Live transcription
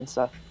and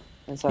stuff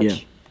and such. Yeah.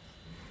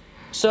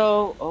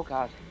 So, oh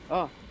god,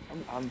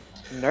 I'm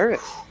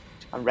nervous.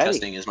 I'm ready.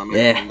 Testing, is my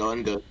microphone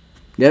going good?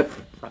 Yep.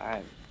 All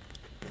right.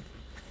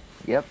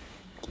 Yep.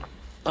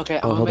 Okay, I'm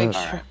Oh, gonna hold make on.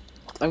 sure. Alright.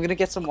 I'm gonna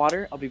get some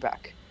water. I'll be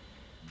back.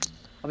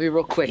 I'll be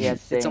real quick. Yeah,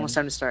 It's same. almost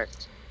time to start.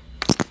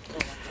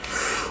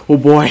 Oh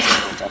boy.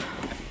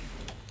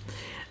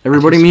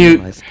 Everybody I just mute.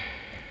 realized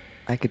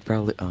I could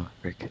probably. Oh,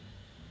 Rick.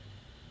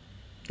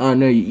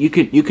 No, you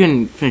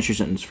can finish your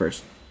sentence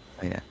first.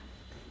 Oh, yeah.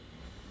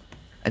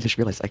 I just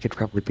realized I could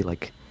probably be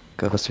like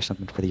co-host or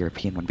something for the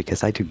European one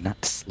because I do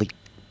not sleep.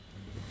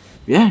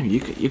 Yeah,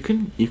 you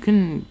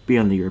can be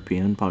on the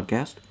European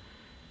podcast.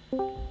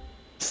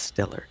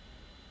 Stellar.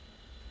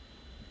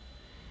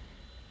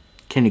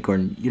 Candy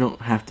corn, you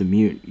don't have to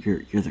mute.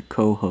 You're the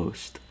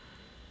co-host.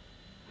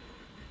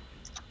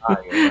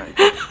 You're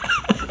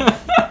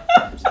right.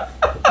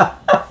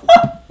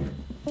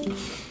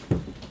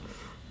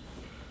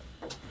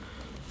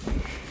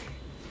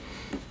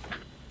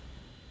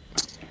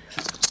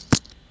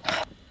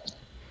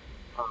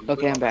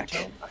 Okay, I'm back.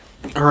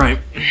 All right.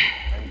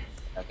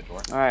 At the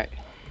door. All right.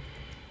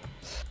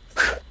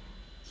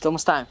 It's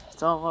almost time.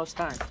 It's almost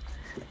time.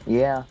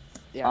 Yeah.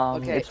 Yeah.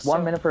 Okay. It's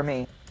 1 minute for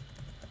me.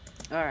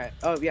 All right.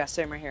 Oh yeah,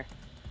 same right here.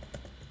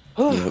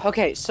 Yep.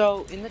 Okay,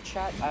 so in the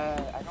chat,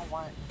 I don't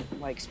want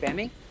like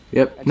spamming. I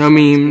Yep. just No want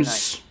this to be memes.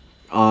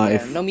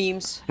 nice. If No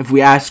memes. if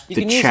we ask You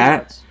the can use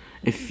chat,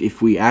 emotes.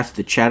 if we ask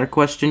the chat a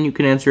question, you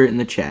can answer it in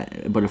the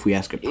chat. But if we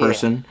ask a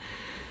person,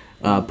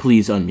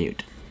 please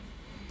unmute.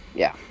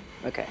 Yeah.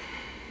 Okay.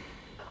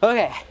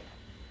 Okay.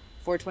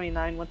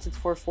 4:29. Once it's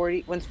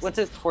 4:40. Once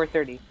it's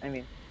 4:30. I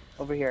mean,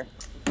 over here.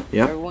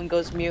 Yep. Everyone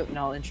goes mute, and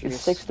I'll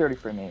introduce. It's 6:30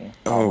 for me.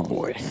 Oh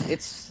boy.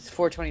 It's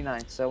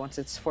 4:29. So once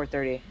it's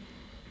 4:30.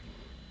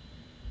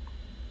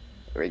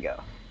 There we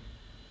go.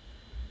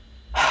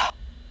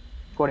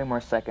 40 more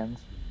seconds.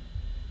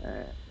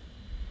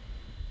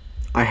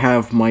 I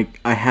have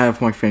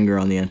my finger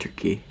on the enter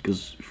key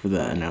because for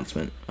the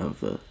announcement of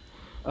the.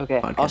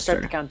 Okay. Podcast I'll start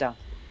starter. the countdown.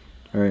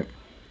 All right.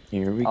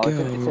 Here we Oh, go. it's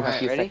in a Alright,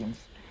 few ready? seconds.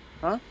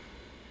 Huh?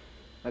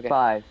 Okay.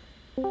 5,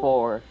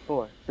 4,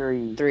 4,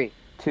 3, 3,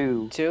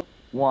 2, 2,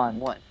 1.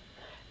 1.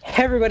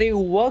 Hey everybody,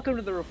 welcome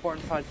to the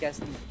Reformed Podcast,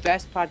 the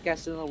best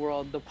podcast in the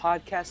world, the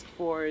podcast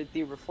for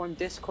the Reformed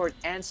Discord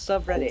and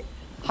subreddit.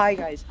 Hi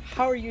guys,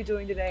 how are you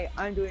doing today?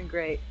 I'm doing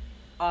great.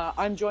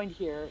 I'm joined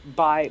here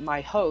by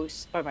my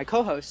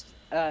co-host,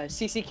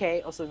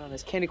 CCK, also known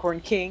as Candy Corn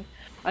King.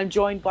 I'm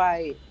joined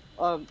by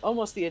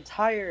almost the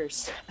entire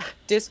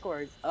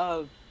Discord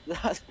of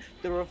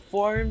the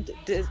Reformed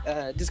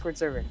Discord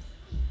server.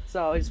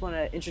 So I just want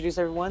to introduce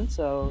everyone.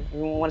 So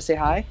everyone want to say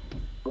hi?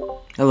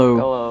 Hello.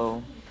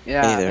 Hello.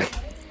 Yeah.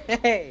 Hey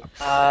there.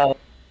 Hey.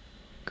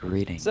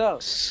 Greetings. So,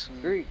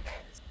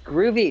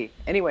 groovy.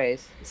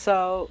 Anyways,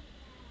 so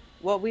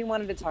what we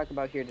wanted to talk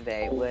about here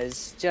today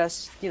was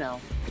just,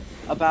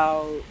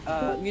 about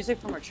music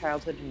from our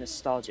childhood and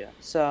nostalgia.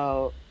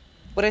 So,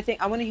 what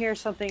I want to hear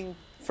something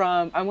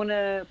from,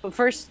 but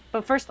first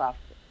off,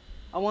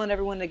 I want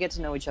everyone to get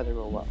to know each other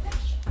real well.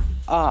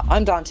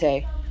 I'm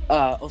Dante,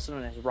 also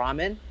known as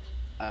Ramen.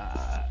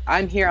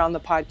 I'm here on the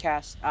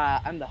podcast.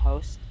 I'm the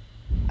host.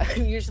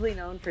 I'm usually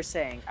known for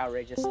saying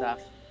outrageous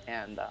stuff,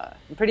 and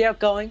I'm pretty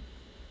outgoing.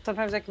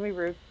 Sometimes I can be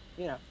rude.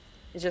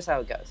 It's just how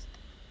it goes.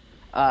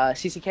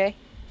 CCK,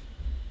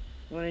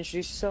 you want to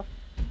introduce yourself?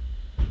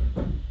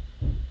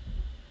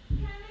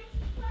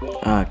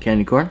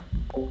 Candy corn.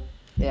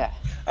 Yeah.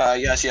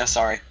 Yes,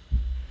 sorry.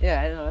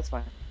 Yeah, I know, that's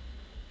fine.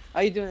 How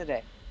you doing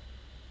today?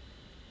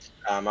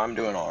 I'm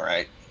doing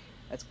alright.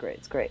 That's great.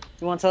 It's great.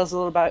 You want to tell us a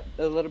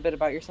little bit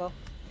about yourself?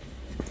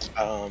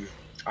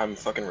 I'm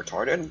fucking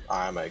retarded.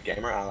 I'm a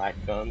gamer. I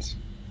like guns.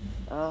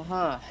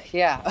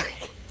 Yeah.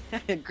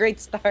 Great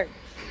start.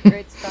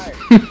 I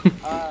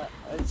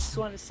just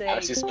want to say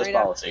That's just straight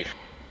up. policy.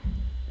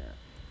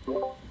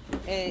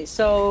 Hey,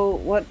 so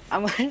what I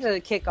wanted to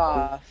kick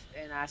off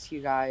and ask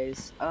you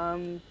guys,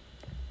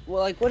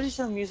 what is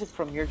some music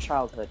from your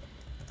childhood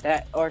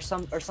or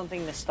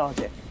something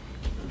nostalgic?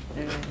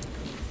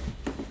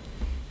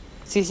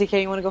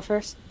 CCK, you want to go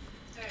first?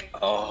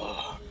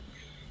 Oh.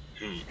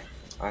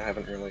 I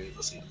haven't really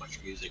listened to much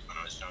music when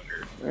I was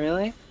younger.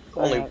 Really?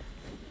 Only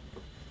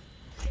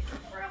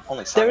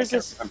There song I was can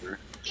this- remember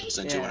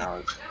listening to Yeah. when I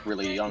was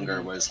really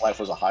younger was Life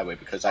Was a Highway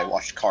because I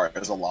watched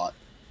Cars a lot.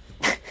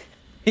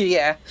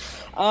 Yeah.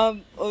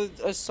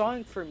 A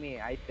song for me,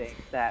 I think,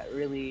 that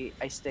really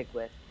I stick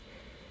with.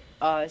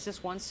 It's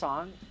just one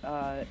song.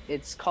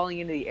 It's Calling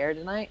Into the Air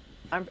Tonight.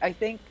 I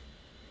think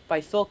by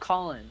Phil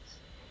Collins.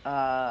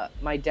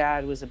 My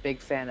dad was a big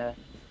fan of.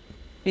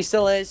 He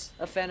still is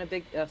a fan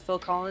of Phil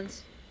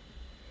Collins.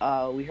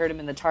 We heard him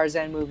in the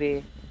Tarzan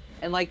movie,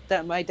 and like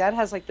that, my dad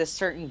has like this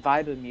certain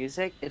vibe of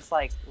music. It's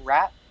like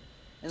rap,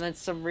 and then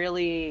some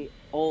really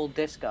old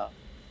disco,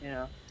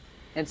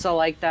 And so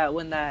like that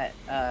when that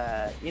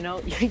you know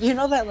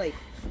that like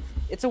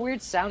it's a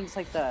weird sound. It's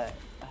like the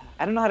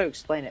I don't know how to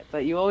explain it,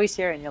 but you always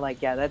hear it and you're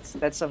like, yeah,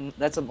 that's some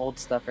old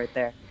stuff right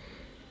there.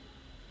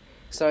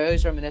 So I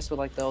always reminisce with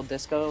like the old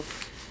disco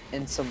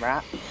and some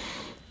rap.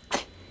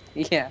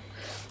 Yeah.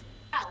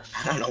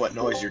 I don't know what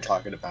noise you're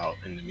talking about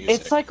in the music.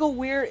 It's like a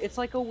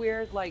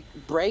weird like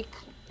break.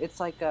 It's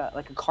like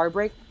a car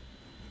brake.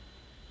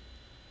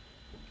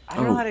 I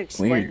don't know how to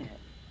explain weird. it.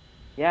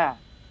 Yeah.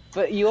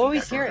 But you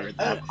always Never hear heard it.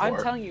 that I'm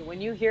before. telling you, when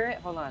you hear it,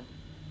 hold on.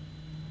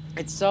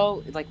 It's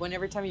so like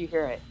every time you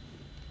hear it,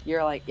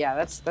 you're like, yeah,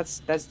 that's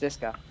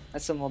disco.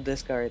 That's some old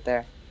disco right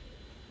there.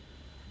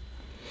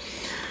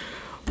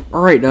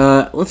 All right,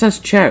 let's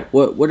ask chat.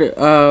 Why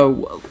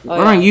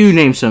don't you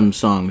name some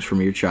songs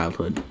from your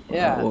childhood?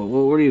 Yeah.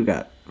 What do you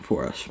got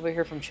for us? We'll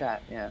hear from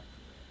chat. Yeah.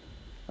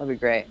 That'd be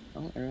great.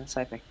 Oh, everyone's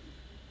typing.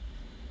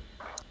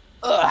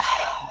 Ugh.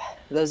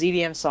 Those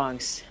EDM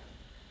songs.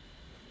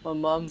 My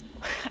mom.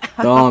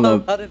 Oh, A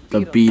lot of the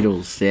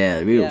Beatles. Yeah,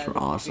 the Beatles Yeah, were the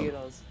awesome.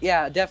 Beatles.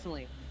 Yeah,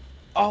 definitely.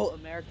 Oh,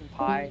 American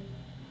Pie.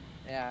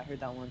 Yeah, I heard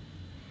that one.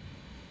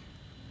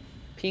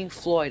 Pink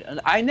Floyd.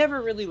 And I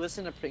never really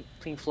listened to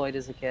Pink Floyd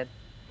as a kid.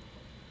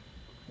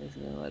 This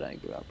is what I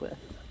grew up with.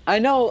 I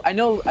know Bean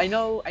from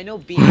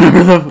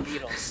the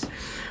Beatles.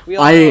 We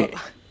all know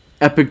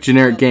Epic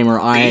Generic Gamer.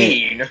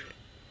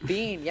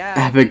 Bean. yeah,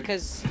 Epic.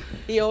 because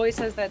he always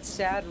has that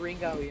sad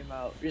Ringo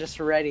emote, just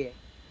ready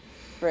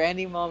for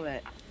any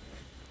moment.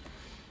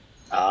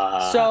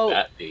 So,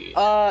 that Bean.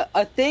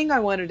 a thing I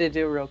wanted to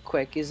do real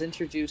quick is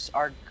introduce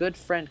our good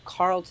friend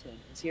Carlton.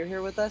 Is he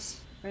here with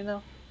us right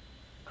now?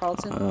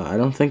 Carlton? I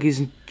don't think he's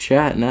in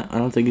chat. No, I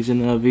don't think he's in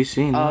the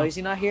VC. No. Oh, is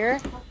he not here?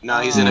 No,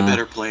 he's in a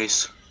better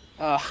place.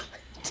 Oh,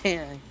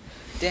 dang.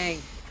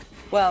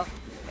 Well,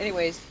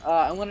 anyways,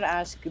 I wanted to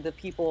ask the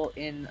people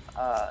in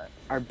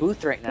our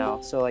booth right now.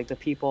 So, like the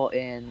people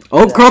in.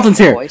 Oh, the Carlton's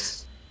here.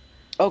 Voice.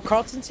 Oh,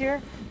 Carlton's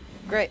here.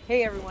 Great.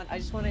 Hey, everyone. I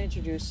just want to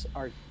introduce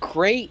our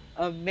great,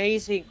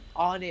 amazing,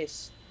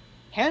 honest,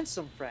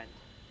 handsome friend,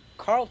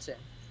 Carlton,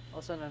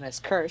 also known as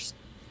Cursed.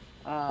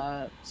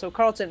 So,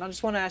 Carlton, I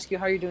just want to ask you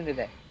how you're doing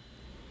today.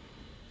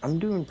 I'm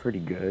doing pretty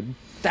good.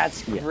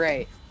 That's Yeah.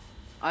 great.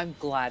 I'm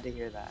glad to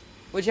hear that.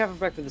 What'd you have for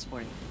breakfast this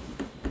morning?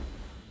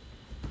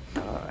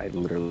 I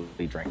literally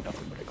drank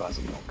nothing but a glass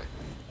of milk.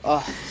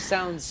 Oh,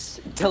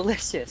 sounds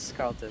delicious,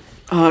 Carlton.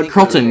 Thank you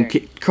Carlton, for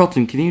sharing.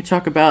 Carlton, can you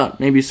talk about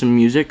maybe some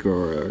music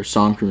or a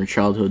song from your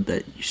childhood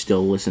that you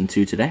still listen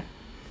to today?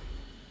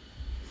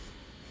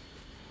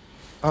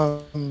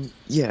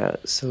 Yeah,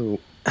 so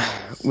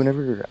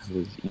whenever I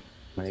was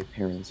my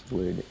parents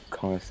would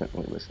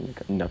constantly listen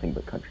to nothing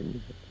but country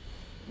music.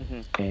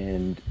 Mhm.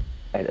 And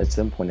at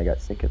some point I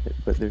got sick of it,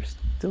 but there's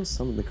still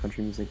some of the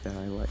country music that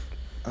I like.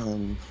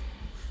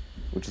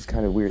 Which is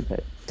kind of weird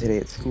that today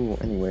at school,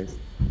 anyways,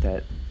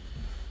 that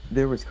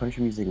there was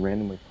country music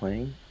randomly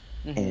playing,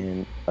 Mhm.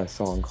 and a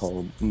song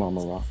called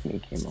Mama Rock Me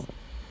came on.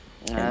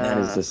 And that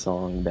is the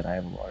song that I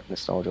have a lot of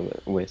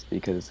nostalgia with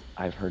because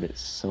I've heard it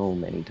so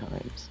many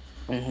times.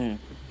 Mhm.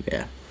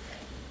 Yeah.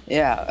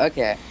 Yeah.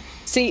 Okay.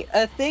 See,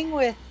 a thing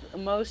with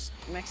most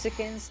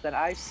Mexicans that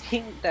I've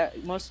seen,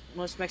 that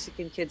most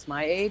Mexican kids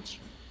my age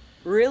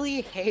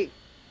really hate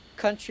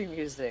country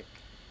music.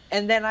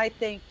 And then I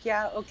think,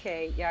 yeah,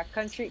 okay, yeah,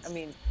 country. I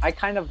mean, I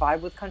kind of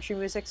vibe with country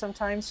music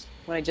sometimes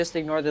when I just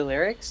ignore the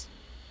lyrics.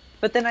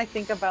 But then I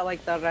think about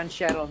like the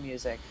ranchero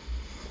music,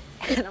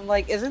 and I'm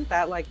like, isn't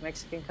that like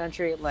Mexican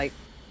country? Like,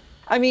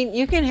 I mean,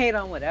 you can hate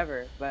on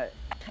whatever, but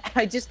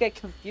I just get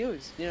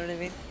confused. You know what I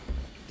mean?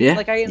 Yeah.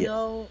 Like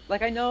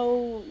I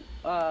know,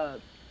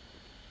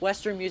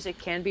 Western music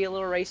can be a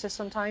little racist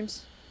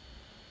sometimes,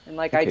 and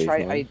like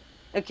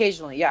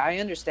occasionally, yeah, I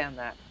understand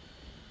that.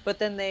 But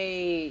then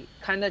they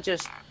kind of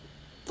just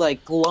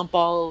like lump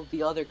all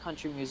the other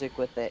country music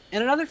with it.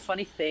 And another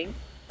funny thing,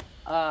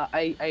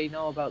 I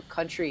know about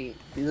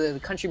the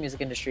country music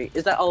industry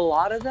is that a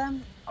lot of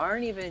them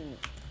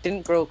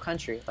didn't grow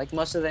country. Like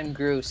most of them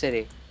grew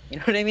city. You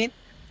know what I mean?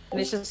 And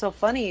it's just so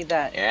funny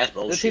that Yeah, that's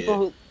bullshit.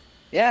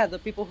 the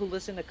people who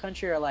listen to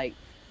country are like,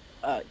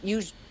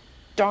 use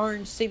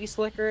darn city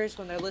slickers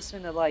when they're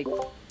listening to like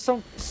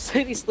some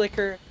city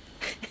slicker,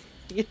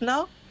 you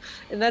know?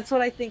 And that's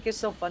what I think is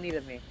so funny to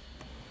me.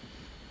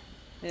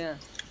 Yeah.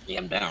 Yeah,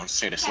 I'm down.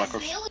 Say the Slicker.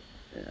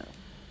 Yeah.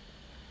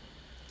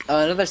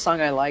 Another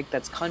song I like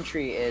that's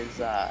country is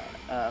a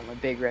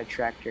Big Red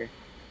Tractor.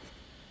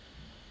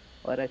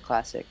 What a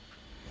classic.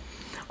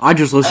 I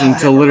just listened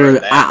to never literally.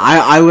 heard that.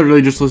 I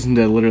literally just listened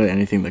to literally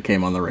anything that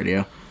came on the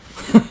radio.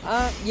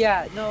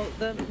 Yeah, no,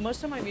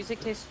 most of my music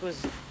taste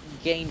was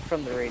gained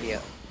from the radio.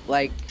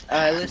 Like,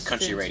 I listened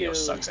Country radio to...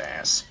 sucks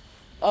ass.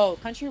 Oh,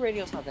 country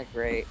radio's not that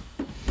great.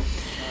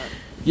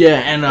 Yeah,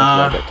 and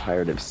I got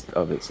tired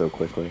of it so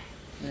quickly.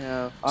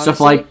 Yeah.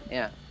 Stuff honestly, like-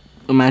 yeah.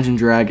 Imagine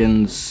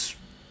Dragons,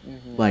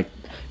 Mhm. like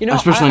You know,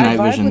 especially I Night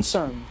vibe with Visions.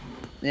 some,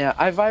 yeah,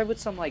 I vibe with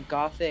some like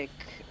gothic,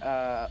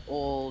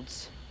 old,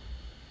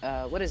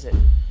 what is it?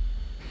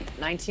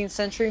 19th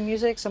century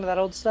music. Some of that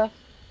old stuff.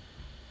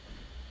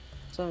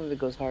 Some of it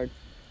goes hard.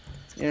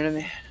 You know what I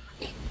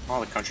mean? All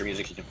the country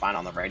music you can find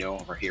on the radio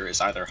over here is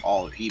either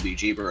Hall of Heebie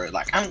Jeeber or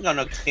like, I'm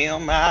gonna kill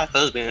my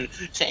husband,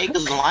 take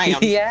his lamb.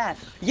 Yeah,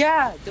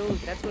 dude,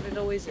 that's what it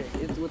always is.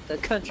 It's with the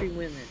country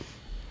women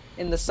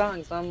in the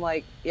songs. I'm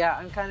like, yeah,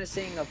 I'm kind of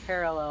seeing a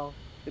parallel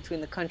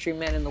between the country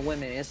men and the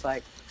women. It's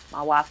like,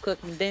 my wife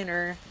cooked me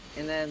dinner,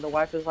 and then the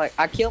wife is like,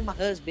 I killed my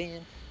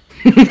husband.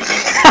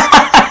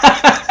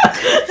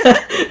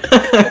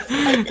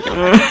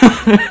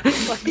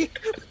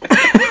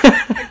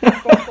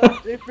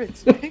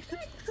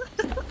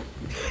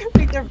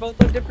 They're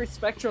both on different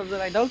spectrums,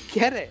 and I don't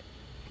get it.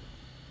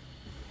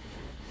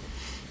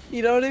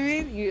 You know what I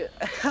mean?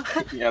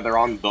 Yeah, they're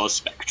on the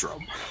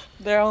spectrum.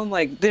 They're on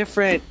like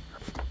different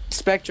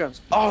spectrums.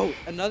 Oh,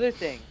 another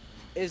thing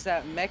is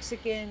that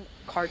Mexican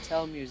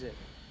cartel music.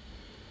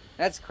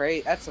 That's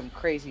crazy. That's some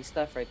crazy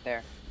stuff right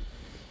there.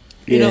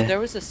 You know, there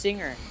was a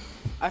singer,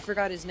 I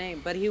forgot his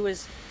name, but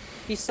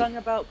he sung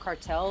about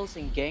cartels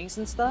and gangs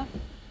and stuff.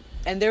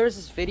 And there was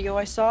this video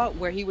I saw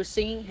where he was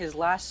singing his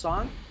last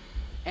song,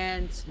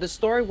 and the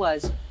story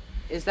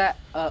is that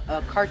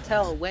a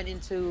cartel went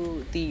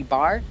into the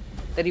bar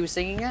that he was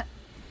singing at,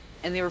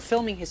 and they were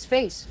filming his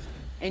face,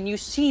 and you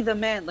see the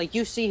man, like,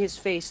 you see his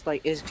face,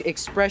 like, his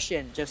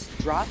expression just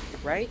drop,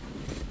 right?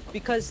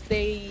 Because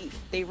they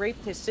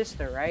raped his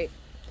sister, right?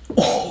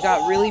 He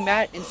got really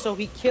mad, and so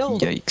he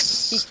killed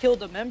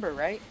a member,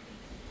 right?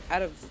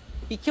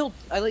 He killed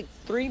like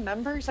 3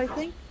 members, I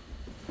think.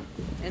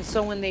 And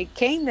so when they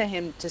came to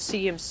him to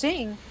see him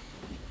sing,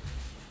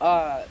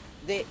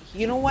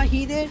 you know what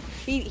he did?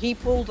 He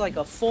pulled like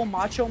a full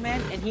Macho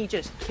Man, and he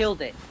just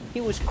killed it.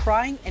 He was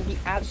crying, and he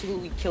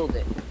absolutely killed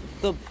it.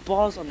 The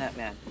balls on that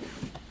man.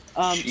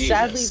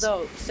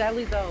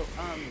 Sadly though,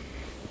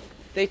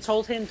 they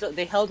told him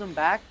they held him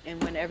back,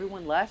 and when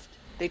everyone left,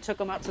 they took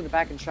him out to the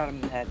back and shot him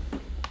in the head.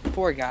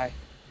 Poor guy.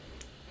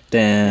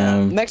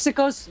 Damn.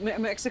 Mexico's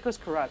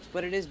corrupt,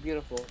 but it is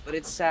beautiful. But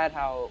it's sad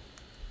how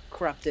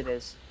corrupt it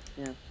is.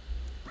 Yeah.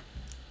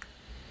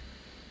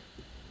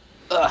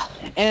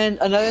 And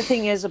another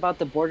thing is about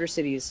the border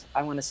cities,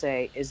 I want to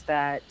say, is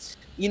that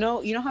you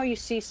know how you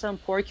see some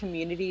poor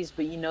communities,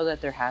 but you know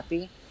that they're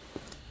happy.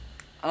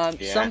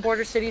 Some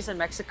border cities in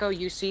Mexico,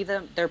 you see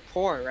them, they're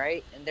poor,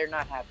 right, and they're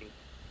not happy.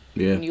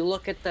 Yeah. When you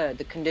look at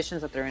the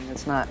conditions that they're in,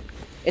 it's not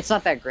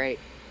that great,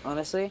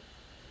 honestly.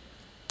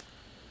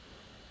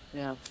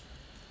 Yeah.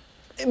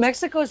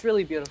 Mexico is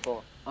really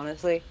beautiful,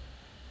 honestly.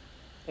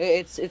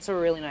 It's a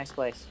really nice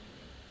place.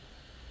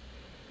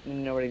 You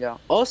know where to go.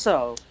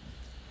 Also,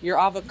 your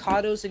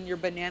avocados and your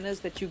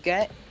bananas that you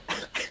get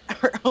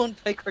are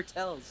owned by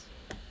cartels.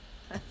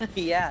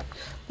 Yeah.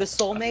 The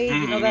Soulmade,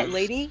 you know that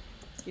lady?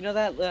 You know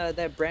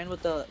that brand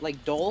with the,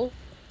 like, Dole?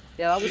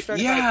 Yeah, that was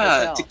started by a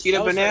cartel.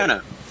 Tequila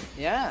Banana.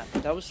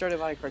 That was started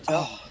by a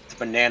cartel. Oh, the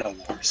Banana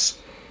Wars.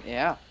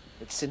 Yeah,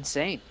 it's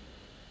insane.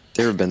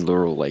 There have been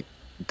literal like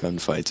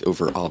gunfights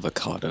over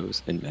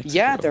avocados in Mexico.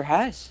 Yeah, there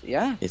has.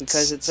 Yeah,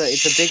 because it's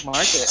a big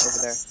market over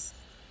there.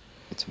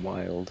 It's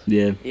wild.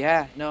 Yeah.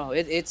 Yeah, no,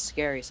 it's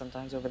scary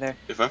sometimes over there.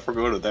 If I ever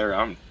go to there,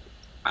 I'm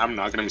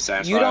not gonna be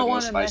satisfied You don't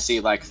unless wanna I mess- see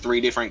like 3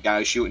 different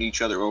guys shooting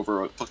each other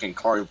over a fucking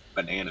car of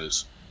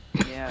bananas.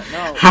 Yeah,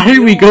 no. How you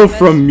did we don't go wanna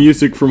from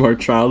music from our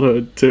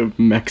childhood to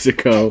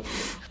Mexico?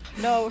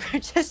 No, we're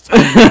just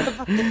talking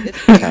about the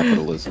history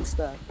Capitalism. and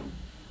stuff.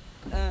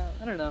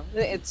 I don't know.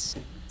 It's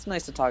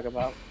nice to talk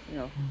about, you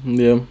know.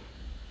 Yeah.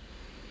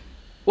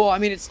 Well, I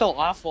mean, it's still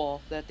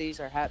awful that these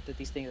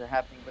things are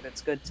happening, but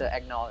it's good to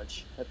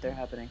acknowledge that they're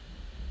happening.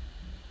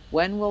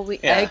 When will we?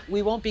 Yeah.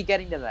 We won't be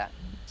getting to that.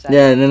 Sadly.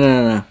 Yeah,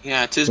 no.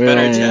 Yeah, it is Well,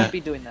 better We yeah. won't to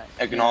be doing that.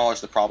 acknowledge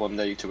the problem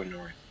than to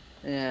ignore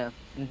it. Yeah.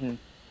 Mm-hmm.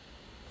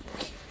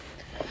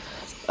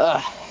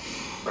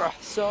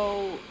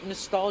 So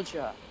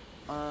nostalgia.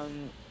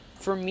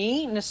 For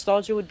me,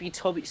 nostalgia would be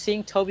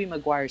seeing Tobey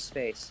Maguire's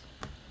face.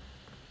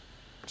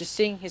 Just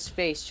seeing his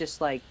face,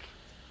 just like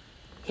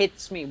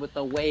hits me with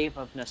a wave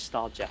of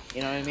nostalgia.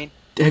 You know what I mean?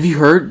 Have you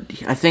heard?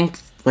 I think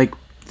like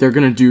they're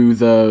gonna do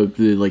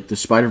the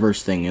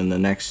Spider-Verse thing in the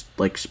next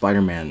like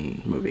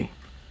Spider-Man movie.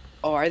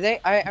 Oh, are they?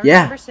 I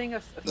Yeah. remember seeing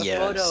a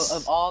photo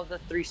of all the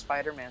 3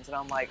 Spider-Mans, and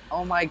I'm like,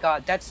 oh my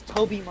god, that's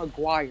Tobey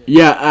Maguire.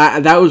 Yeah,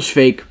 that was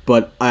fake,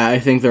 but I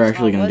think they're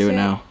actually gonna was do it it?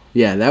 now.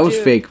 Yeah, that was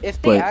Dude, fake,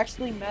 if they but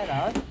actually met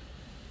up,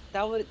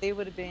 that would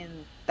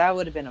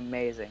have been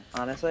amazing,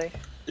 honestly.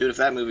 Dude, if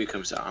that movie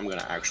comes out, I'm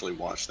gonna actually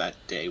watch that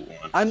day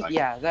one.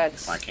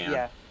 That's if I can.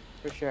 yeah,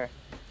 for sure.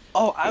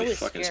 Oh, I was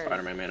fucking scared.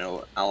 Spider-Man, man.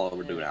 I'll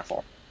overdo that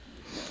for.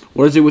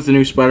 what is it with the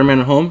new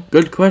Spider-Man at home?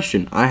 Good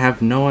question. I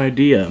have no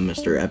idea,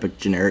 Mr. Epic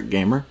Generic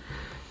Gamer.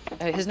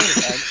 His name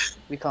is Egg.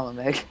 We call him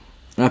Egg.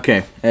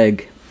 Okay,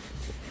 Egg.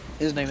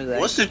 His name is Egg.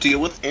 What's the deal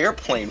with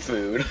airplane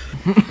food?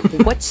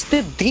 What's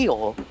the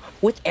deal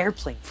with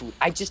airplane food?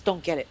 I just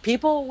don't get it.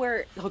 People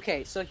were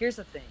okay. So here's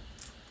the thing.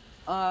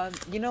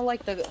 You know,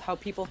 like how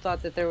people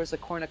thought that there was a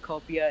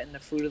cornucopia in the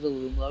Fruit of the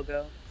Loom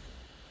logo.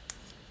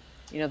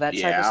 You know that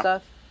type of Yeah.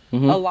 stuff.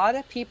 Mhm. A lot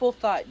of people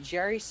thought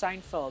Jerry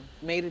Seinfeld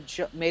made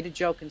a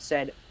joke and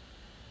said,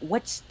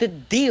 "What's the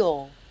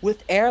deal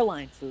with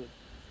airline food?"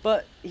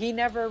 But he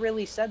never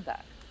really said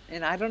that,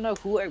 and I don't know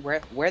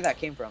where that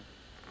came from.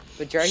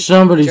 But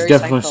Somebody's Jerry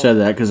definitely Seinfeld- said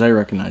that because I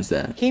recognize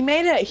that. He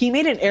made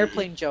an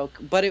airplane joke,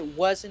 but it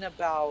was not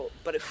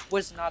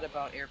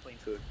about airplane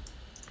food.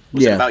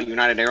 Was it Yeah. about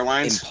United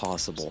Airlines?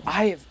 Impossible.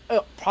 I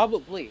have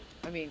probably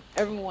I mean,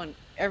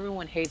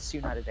 everyone hates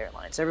United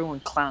Airlines. Everyone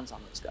clowns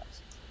on those guys.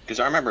 Because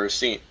I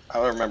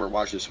remember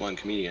watching this one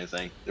comedian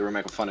thing. They were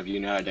making fun of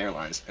United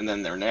Airlines, and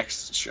then their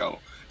next show,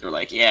 they were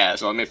like, "Yeah,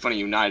 so I made fun of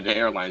United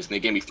Airlines, and they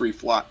gave me free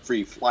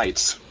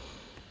flights."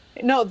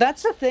 No,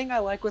 that's the thing I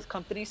like with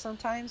companies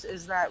sometimes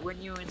is that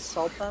when you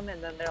insult them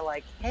and then they're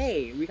like,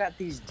 "Hey, we got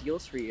these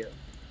deals for you."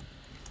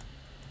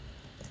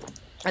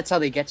 That's how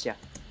they get you.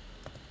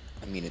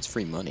 I mean, it's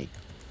free money.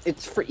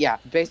 It's free. Yeah,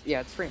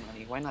 it's free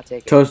money. Why not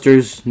take it?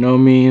 Toasters, no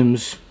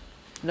memes.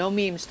 No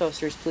memes,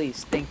 toasters,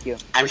 please. Thank you.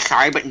 I'm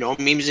sorry, but no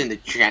memes in the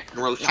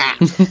general chat.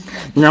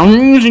 No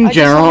memes in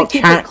general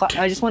chat.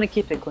 I just want to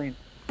keep it clean.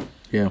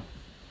 Yeah.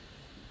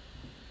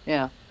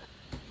 Yeah.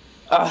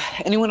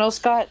 Anyone else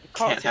got?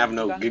 Can't have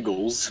no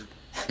giggles.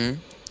 You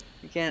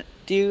can't.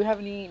 Do you have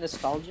any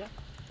nostalgia?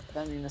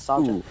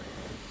 Ooh,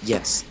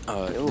 yes.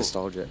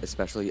 Nostalgia,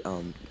 especially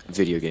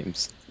video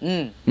games.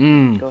 Go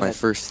My ahead.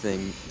 first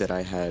thing that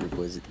I had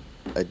was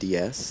a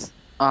DS.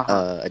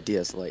 A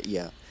DS Lite,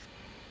 yeah.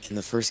 And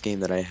the first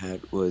game that I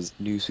had was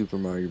New Super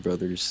Mario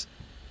Brothers,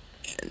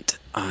 and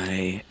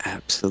I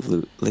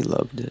absolutely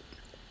loved it.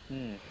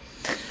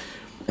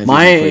 I've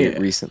My- even played it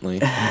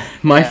recently.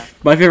 My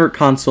favorite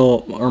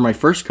console, or my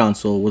first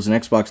console, was an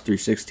Xbox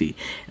 360,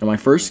 and my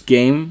first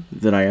game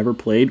that I ever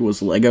played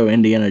was Lego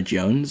Indiana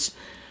Jones.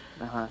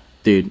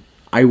 Dude,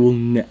 I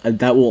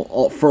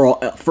will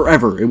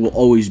forever. It will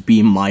always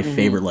be my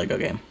favorite Lego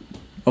game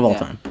of all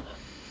time.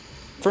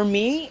 For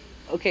me,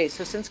 okay,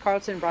 so since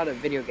Carlton brought up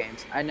video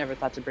games, I never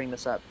thought to bring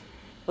this up,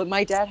 but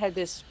my dad had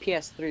this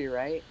PS3,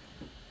 right?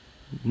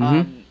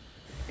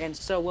 And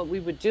so what we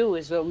would do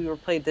is that we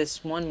would play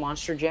this one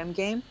Monster Jam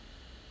game,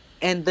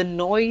 and the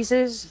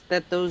noises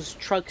that those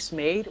trucks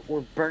made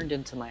were burned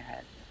into my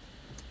head.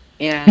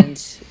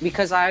 And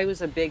because I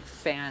was a big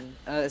fan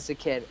as a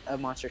kid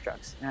of monster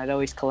trucks, and I'd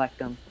always collect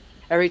them.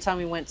 Every time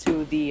we went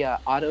to the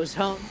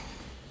AutoZone,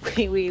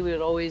 we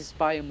would always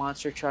buy a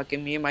monster truck,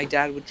 and me and my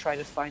dad would try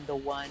to find the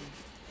one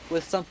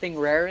with something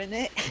rare in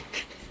it.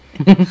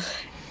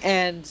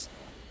 And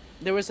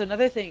there was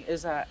another thing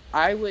is that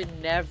I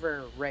would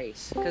never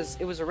race because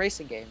it was a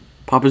racing game.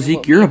 Papa And Zeke,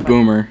 what you're me a and my-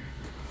 boomer.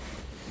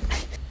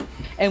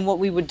 And what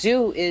we would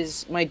do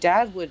is my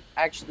dad would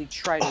actually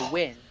try to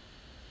win,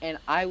 and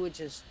I would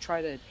just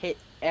try to hit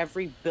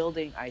every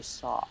building I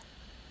saw.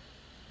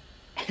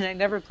 And I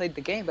never played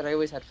the game, but I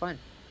always had fun.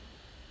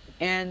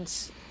 And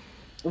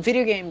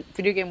video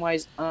game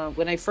wise,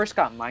 when I first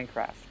got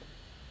Minecraft,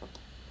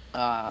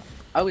 I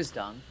was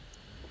dumb.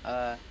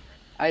 I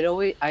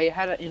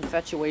had an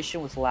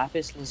infatuation with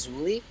lapis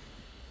lazuli,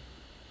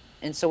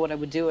 and so what I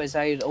would do is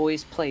I'd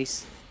always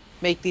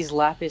make these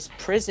lapis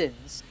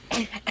prisons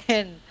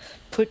and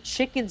put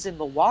chickens in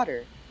the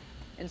water,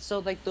 and so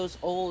like those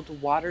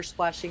old water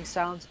splashing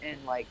sounds and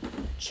like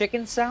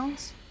chicken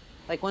sounds,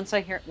 like when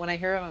I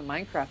hear them in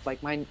Minecraft,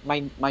 like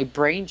my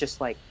brain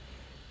just like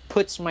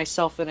puts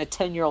myself in a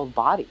 10-year-old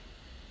body.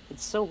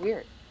 It's so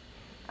weird.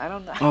 I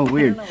don't know. Oh,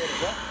 weird. I don't know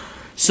what it was.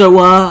 So,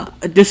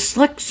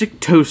 Dyslexic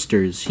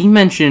Toasters, he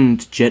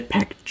mentioned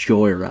Jetpack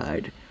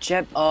Joyride.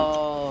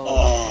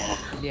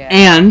 Yeah.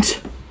 And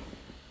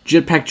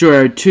Jetpack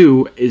Joyride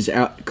 2 is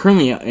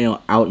currently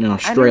out in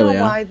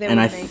Australia, why they and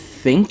would I make-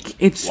 think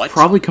it's What?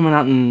 probably coming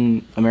out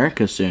in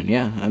America soon.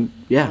 Yeah,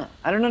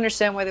 I don't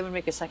understand why they would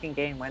make a second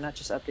game. Why not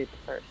just update the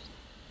first?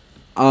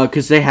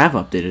 because they have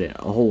updated it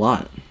a whole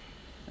lot.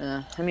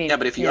 I mean, Yeah,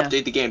 but if you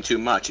update the game too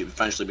much, it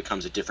eventually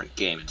becomes a different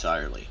game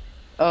entirely.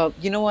 Oh,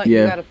 you know what?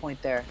 Yeah. You got a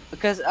point there.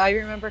 Because I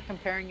remember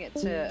comparing it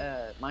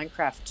to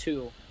Minecraft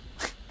 2,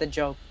 the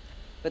joke.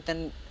 But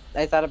then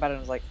I thought about it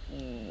and was like,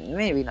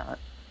 maybe not.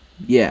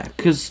 Yeah,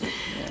 because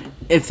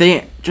if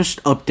they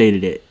just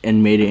updated it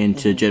and made it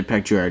into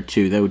Jetpack Joyride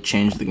 2, that would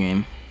change the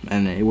game,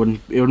 and it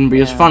wouldn't be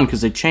as fun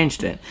because they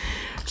changed it.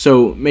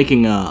 So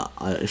making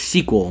a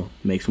sequel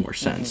makes more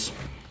sense.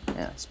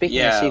 Yeah. Speaking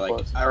of Yeah,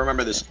 sequels. like I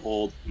remember this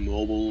old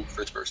mobile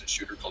first-person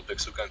shooter called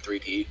Pixel Gun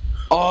 3D back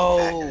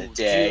Oh, in the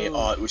day. dude.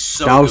 Oh, it was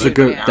so That was a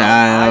good. Now,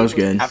 That was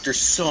good. After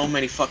so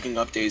many fucking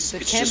updates, The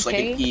it's just like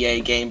an campaign?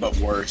 EA game but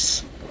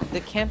worse.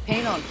 The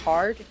campaign on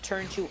hard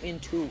turned you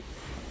into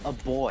a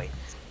boy.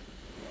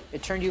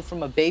 It turned you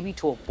from a baby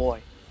to a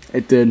boy.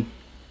 It did.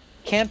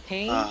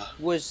 Campaign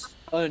was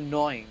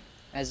annoying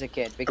as a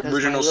kid because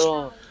Original my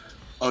little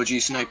OG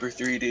Sniper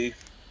 3D,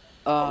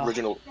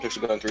 original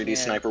Pixel Gun 3D yeah.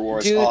 Sniper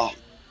Wars. Dude. Oh,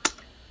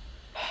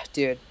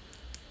 dude.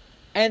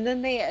 And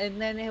then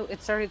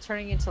it started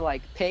turning into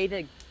like pay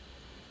to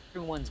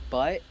everyone's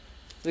butt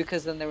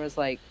because then there was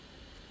like,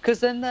 because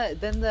then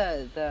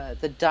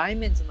the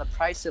diamonds and the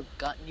price of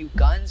new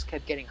guns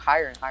kept getting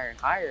higher and higher and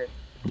higher.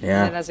 And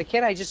then Yeah. as a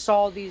kid, I just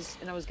saw these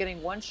and I was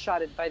getting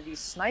one-shotted by these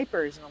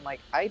snipers, and I'm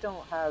like, I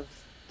don't have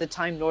the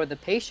time nor the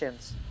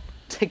patience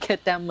to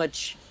get that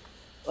much,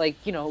 like,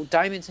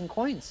 diamonds and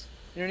coins.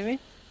 You know what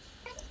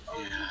I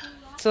mean?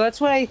 So that's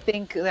what I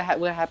think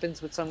what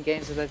happens with some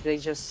games is that they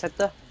just set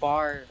the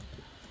bar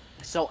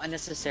so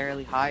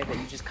unnecessarily high that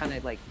you just kind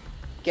of like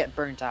get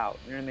burnt out.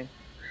 You know what I mean?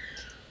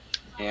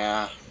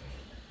 yeah.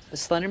 The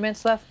Slenderman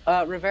stuff.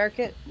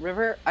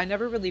 River. I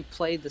never really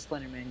played the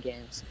Slenderman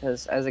games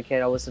because as a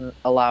kid I wasn't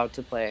allowed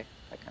to play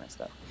that kind of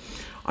stuff.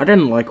 I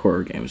didn't like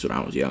horror games when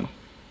I was young.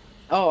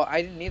 Oh,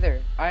 I didn't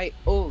either.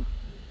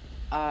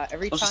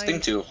 Every Closest time.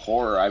 thing to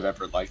horror I've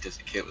ever liked as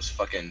a kid was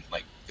fucking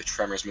like the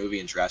Tremors movie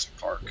in Jurassic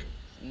Park.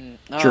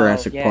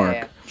 Jurassic Park.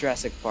 Yeah.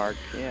 Jurassic Park.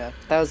 Yeah,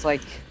 that was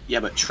like.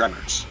 Yeah, but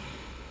Tremors.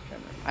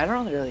 I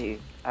don't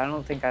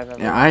think I've ever.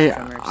 Yeah, watched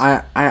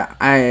Tremors.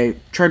 I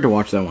tried to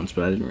watch that once,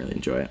 but I didn't really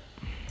enjoy it.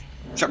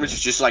 Tremors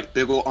is just like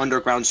big ol'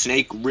 underground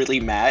snake, really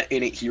mad,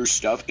 and it hears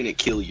stuff and it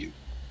kill you.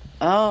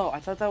 Oh, I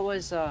thought that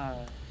was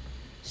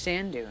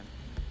Sand Dune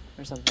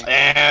or something.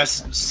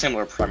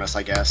 Similar premise,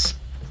 I guess.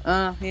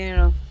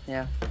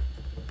 Yeah.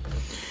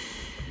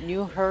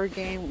 New horror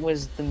game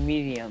was The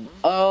Medium.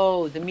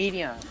 Oh, The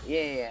Medium.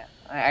 Yeah.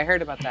 I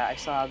heard about that. I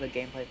saw the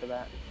gameplay for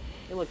that.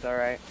 It looked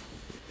alright.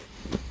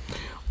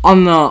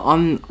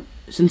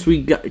 Since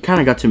we kind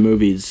of got to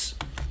movies,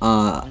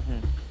 why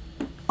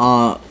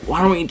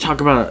don't we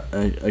talk about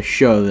a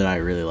show that I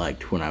really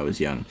liked when I was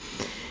young?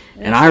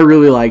 Yeah. And I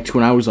really liked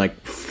when I was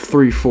like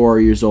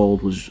 3-4 years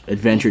old was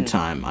Adventure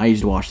Time. I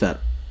used to watch that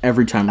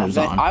every time it was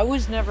on. I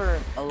was never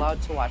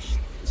allowed to watch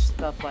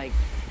stuff like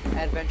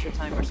Adventure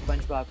Time or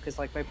SpongeBob because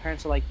like my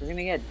parents were like, "You're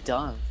gonna get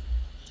dumb."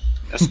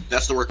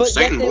 That's the work of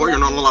Satan, boy. You're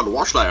not allowed to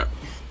watch that.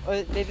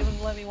 They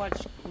didn't let me watch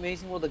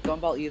Amazing World of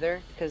Gumball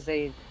either because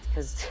they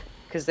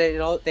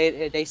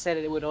said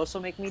it would also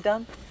make me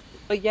dumb.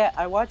 But yeah,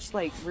 I watched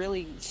like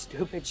really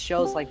stupid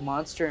shows like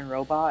Monster and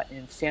Robot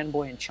and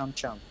Fanboy and Chum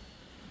Chum,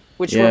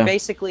 which were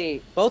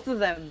basically both of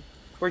them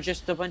were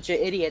just a bunch of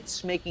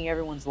idiots making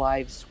everyone's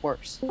lives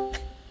worse.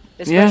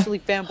 Especially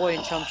Fanboy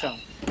and Chum Chum.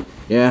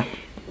 Yeah.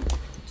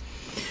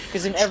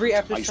 Because in every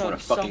episode, I just want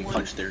to fucking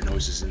punch their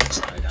noses in the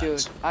side.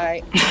 Dude,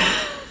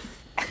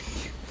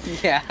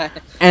 yeah.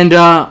 And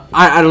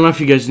I don't know if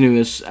you guys knew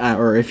this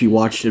or if you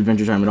watched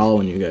Adventure Time at all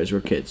when you guys were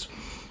kids.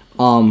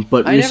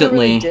 But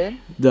recently,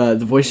 the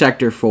voice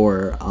actor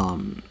for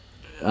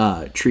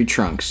Tree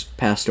Trunks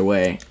passed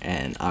away,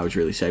 and I was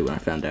really sad when I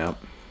found out.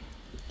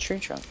 Tree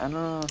Trunk. I don't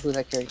know who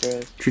that character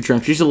is. Tree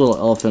Trunks. She's a little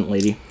elephant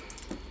lady.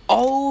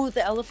 Oh,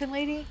 the elephant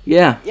lady?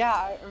 Yeah. Yeah,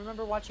 I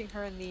remember watching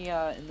her in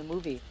the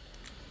movie.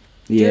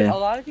 Yeah. Dude, a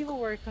lot of people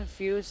were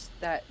confused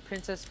that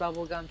Princess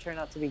Bubblegum turned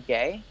out to be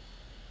gay.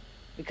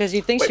 Because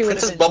you think she would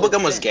Princess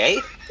Bubblegum was gay?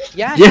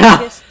 Yeah,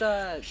 yeah.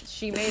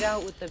 She made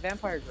out with the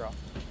vampire girl.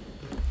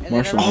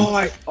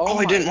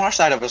 I didn't watch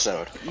that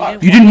episode.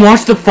 You didn't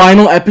watch the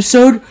final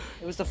episode?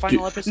 It was the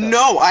final episode.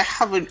 No, I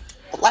haven't.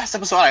 The last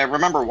episode I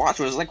remember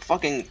watching was like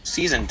fucking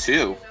season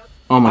 2.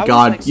 Oh my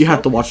god, like, you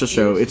have to watch the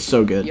show. It's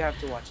so good. You have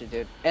to watch it,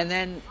 dude. And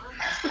then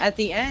at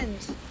the end,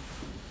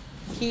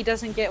 he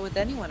doesn't get with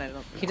anyone.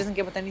 He doesn't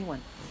get with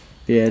anyone.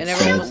 Yeah, it's and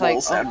everyone was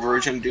like, sad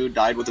virgin dude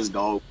died with his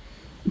dog.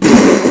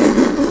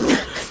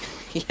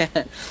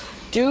 Yeah.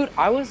 Dude,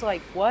 I was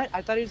like, what?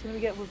 I thought he was gonna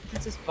get with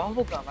Princess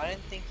Bubblegum. I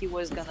didn't think he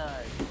was gonna...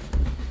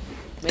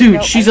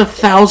 Dude, she's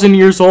 1,000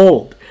 years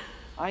old.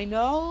 I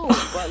know,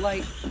 but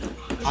like...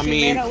 I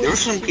mean, there's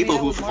some people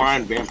who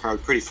find vampires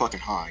pretty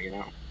fucking hot, you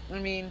know? I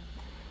mean...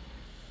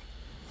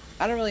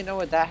 I don't really know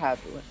what that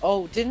happened.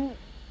 Oh, didn't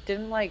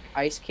like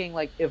Ice King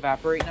like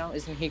evaporate now?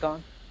 Isn't he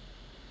gone?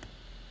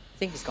 I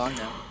think he's gone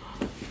now.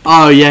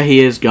 Oh yeah, he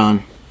is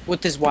gone.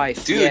 With his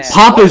wife. Dude, yeah.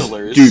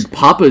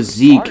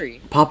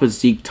 Papa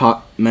Zeke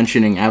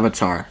mentioning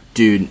Avatar.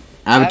 Dude,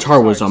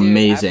 Avatar was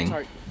amazing.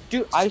 Avatar.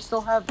 Dude, I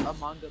still have a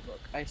manga book.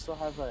 I still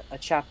have a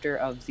chapter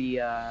of the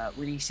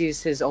when he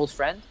sees his old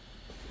friend,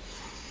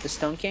 the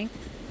Stone King.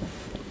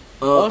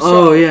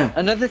 Also, yeah.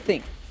 Another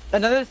thing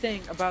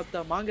about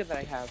the manga that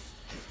I have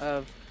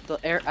of the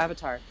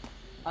Avatar,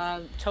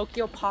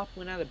 Tokyo Pop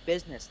went out of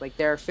business. Like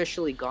they're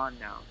officially gone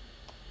now.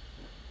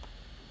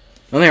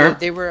 Oh, they are.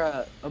 They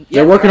were.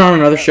 They're working on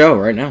another show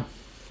right now.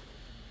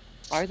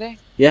 Are they?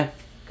 Yeah.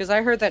 Because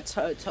I heard that.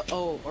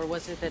 Or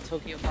was it that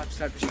Tokyo Pop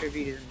stopped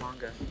distributed in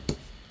manga?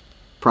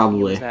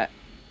 Probably.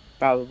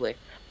 Probably.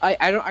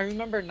 I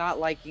remember not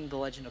liking The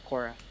Legend of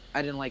Korra.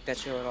 I didn't like that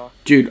show at all.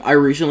 Dude, I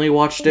recently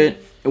watched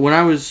it. When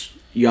I was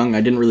young, I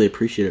didn't really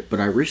appreciate it,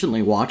 but I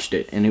recently watched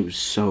it, and it was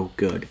so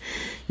good.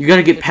 You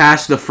gotta get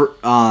past the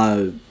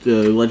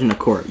Legend of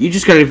Korra. You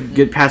just gotta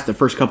get past the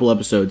first couple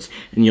episodes,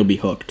 and you'll be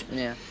hooked.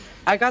 Yeah.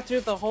 I got through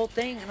the whole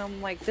thing, and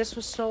I'm like, this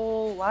was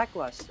so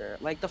lackluster.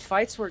 Like, the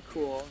fights were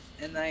cool,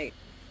 and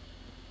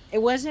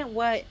it wasn't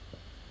what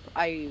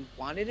I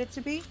wanted it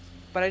to be,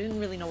 but I didn't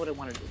really know what I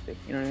wanted it to be.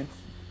 You know what I mean?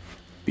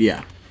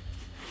 Yeah.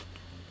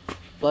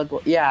 Blood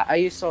Bowl. Yeah, I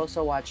used to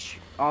also watch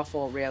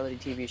awful reality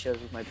TV shows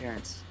with my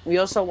parents. We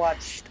also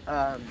watched,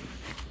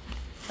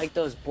 like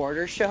those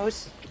border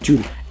shows.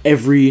 Dude,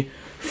 every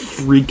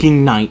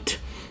freaking night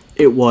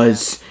it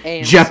was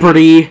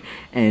Jeopardy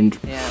and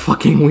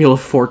fucking Wheel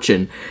of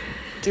Fortune.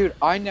 Dude,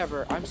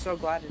 I'm so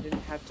glad I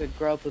didn't have to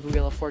grow up with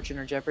Wheel of Fortune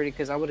or Jeopardy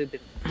because I would have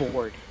been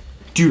bored.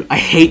 Dude, I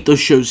hate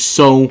those shows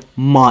so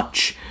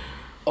much.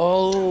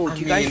 Oh, do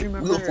you guys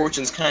remember? Wheel of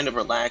Fortune's kind of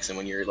relaxing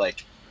when you're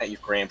like at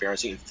your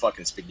grandparents eating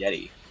fucking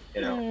spaghetti,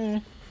 you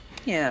know?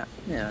 Yeah.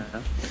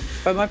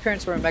 But my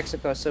parents were in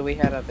Mexico, so we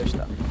had other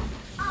stuff.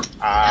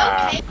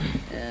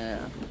 Yeah.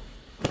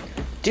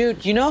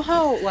 Dude, you know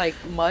how like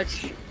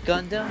much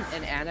Gundam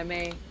and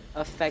anime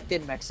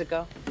affected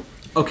Mexico?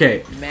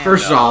 Okay, Man,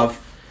 first no.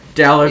 off,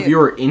 Dalev, Dude. you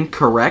are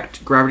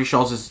incorrect. Gravity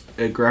Falls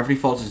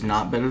is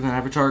not better than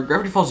Avatar.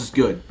 Gravity Falls is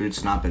good, but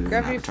it's not better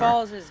Gravity than Avatar.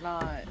 Falls is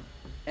not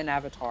an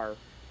Avatar.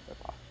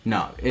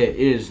 No, it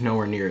is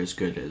nowhere near as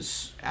good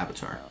as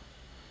Avatar.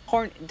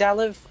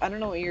 Dalev, I don't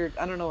know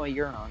what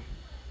you're on.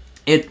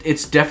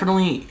 It's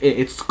definitely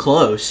it's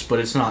close, but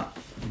it's not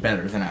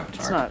better than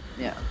Avatar. It's not.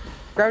 Yeah.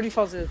 Gravity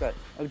Falls is good,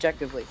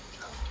 objectively.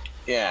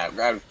 Yeah,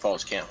 Gravity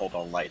Falls can't hold a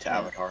light to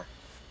Avatar.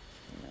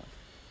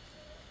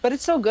 But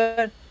it's so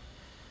good.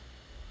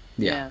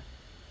 Yeah.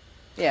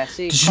 Yeah,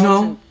 see, Did you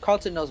know-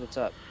 Carlton knows what's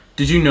up.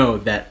 Did you know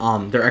that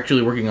they're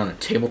actually working on a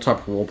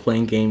tabletop role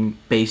playing game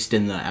based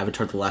in the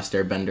Avatar: The Last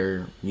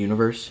Airbender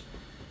universe?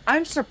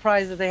 I'm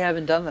surprised that they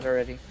haven't done that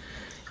already.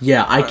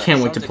 Yeah, I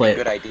can't wait to Sounds play like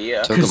a it. good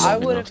idea. So- Because I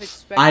would have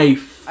expected. I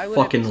I would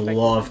have fucking expected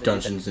love them to do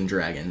Dungeons and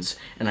Dragons,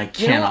 and I that.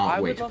 You know what cannot I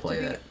would wait to love play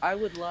be? that. I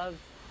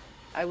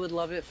would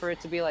love it for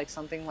it to be like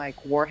something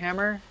like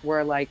Warhammer,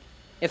 where like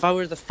if I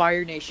were the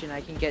Fire Nation,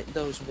 I can get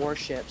those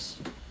warships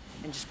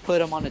and just put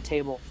them on a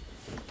table.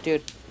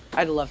 Dude,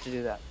 I'd love to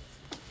do that.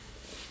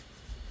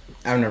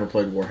 I've never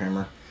played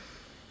Warhammer.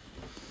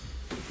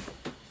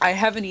 I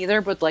haven't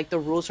either, but like the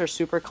rules are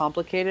super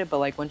complicated. But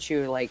like once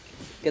you like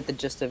get the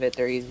gist of it,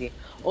 they're easy.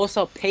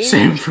 Also, painting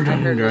Same for I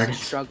Dungeons heard and was a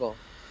Dragons. struggle.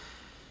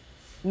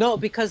 No,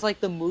 because like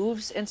the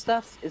moves and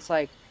stuff, it's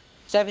like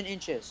 7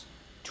 inches,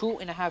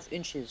 2.5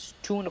 inches,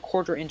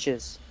 2.25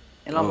 inches,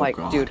 and I'm Oh, like,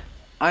 God. dude,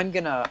 I'm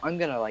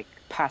gonna like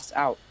pass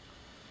out.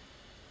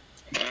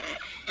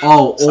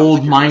 Oh, Sounds old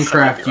like you're gonna set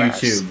Minecraft up your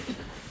ass. YouTube.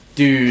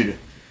 Dude.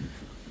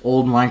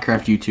 Old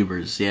Minecraft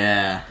YouTubers,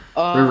 yeah.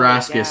 Oh,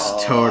 Raskus,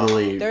 yeah.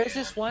 totally. There's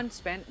this one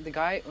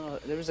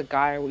there was a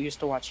guy we used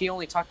to watch. He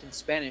only talked in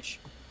Spanish,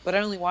 but I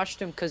only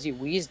watched him because he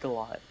wheezed a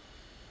lot.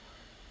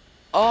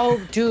 Oh,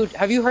 dude,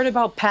 have you heard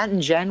about Pat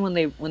and Jen when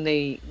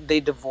they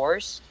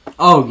divorced?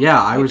 Oh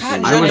yeah, I was Pat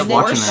and I Jen was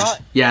watching divorced?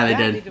 that. Yeah, they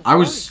did. I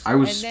was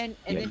divorced, and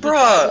then he Bruh.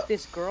 got with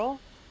this girl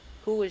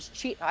who was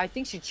I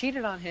think she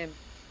cheated on him,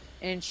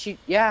 and she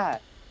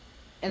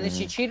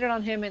cheated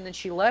on him, and then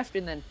she left,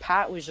 and then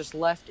Pat was just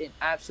left in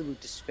absolute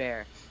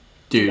despair.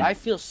 dude. I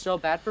feel so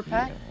bad for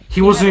Pat.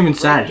 He wasn't had a even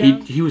sad.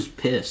 breakdown. He was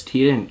pissed.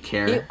 He didn't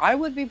care. I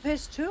would be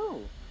pissed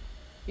too.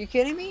 You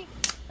kidding me?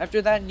 After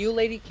that new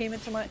lady came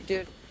into my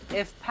dude,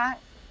 if Pat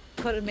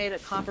could have made a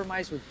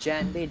compromise with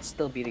Jen, they'd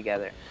still be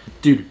together.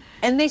 Dude,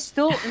 And they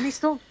still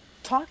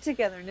talk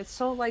together, and it's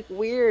so like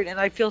weird, and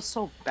I feel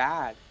so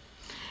bad.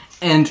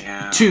 and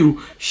Yeah.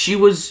 two, she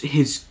was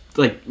his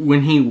like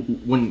when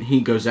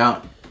he goes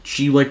out,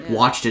 she like Yeah.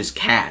 watched his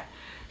cat.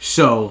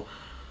 So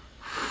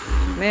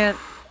Man,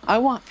 I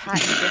want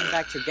Pat and Jen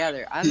back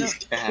together. I don't know His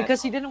cat.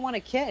 because he didn't want a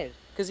kid.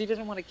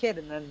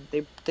 And then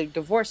they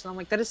divorced, and I'm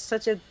like, that is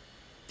such a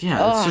yeah,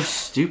 that's Ugh. just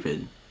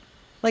stupid.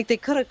 like they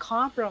could have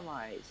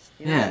compromised.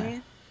 You know what I Yeah.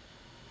 mean?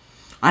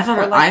 I thought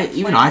Or, like,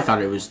 I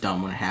thought it was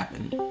dumb when it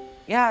happened.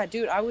 Yeah,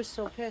 dude, I was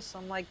so pissed.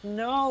 I'm like,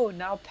 no,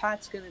 now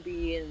Pat's gonna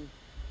be in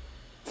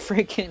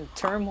freaking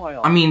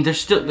turmoil. I mean, they're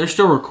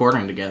still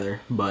recording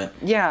together, but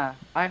yeah,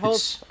 I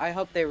It's-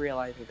 hope they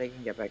realize that they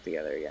can get back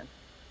together again.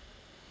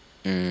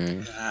 I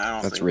don't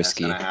That's think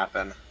risky. That's gonna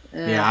happen.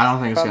 yeah, I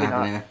don't think it's gonna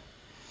probably happen not.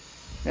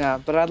 either. Yeah,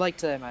 but I'd like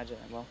to imagine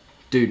it will.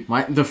 Dude,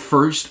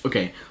 first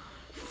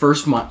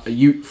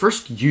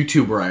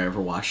YouTuber I ever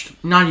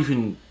watched. Not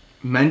even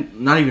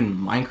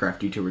Minecraft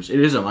YouTubers. It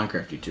is a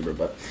Minecraft YouTuber,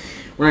 but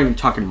we're not even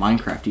talking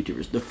Minecraft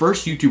YouTubers. The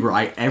first YouTuber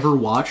I ever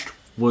watched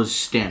was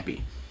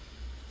Stampy.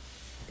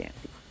 Stampy.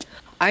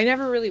 I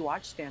never really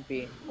watched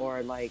Stampy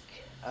or like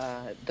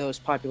those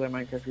popular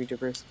Minecraft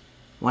YouTubers.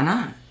 Why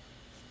not?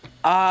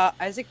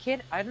 As a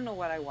kid, I don't know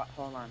what I watched.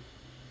 Hold on.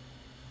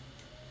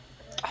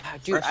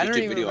 Dude, First I don't YouTube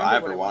even video remember I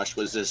what ever watched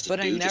was this but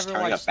I dude just never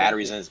counting up watched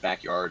batteries Stampy. in his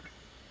backyard.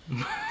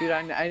 Dude,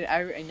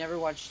 I never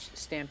watched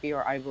Stampy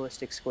or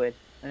iBallistic Squid.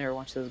 I never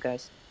watched those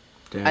guys.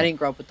 Damn. I didn't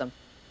grow up with them.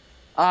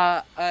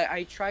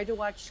 I tried to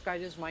watch Sky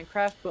Does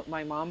Minecraft, but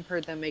my mom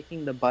heard them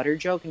making the butter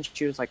joke, and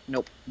she was like,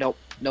 nope. You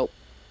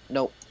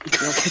don't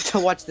get to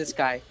watch this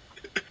guy.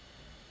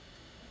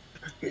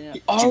 Yeah.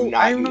 Do Oh, not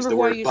I use remember the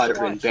who I word used to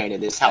butter in watch. vain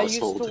in this I used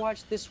household. to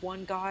watch this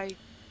one guy.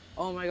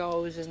 Oh my god,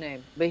 what was his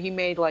name? But he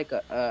made like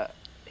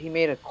he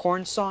made a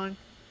corn song,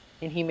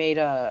 and he made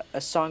a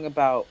song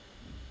about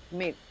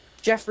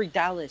Jeffrey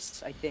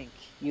Dallas, I think.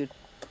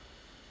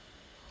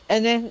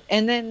 And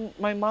then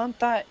my mom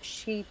thought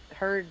she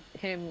heard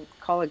him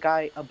call a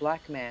guy a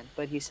black man,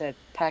 but he said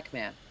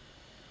Pac-Man.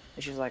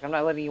 And she's like, I'm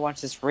not letting you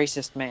watch this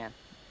racist man.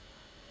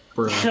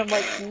 And Bruh. I'm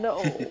like,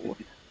 no.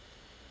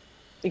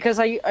 Because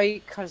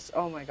because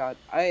oh my god,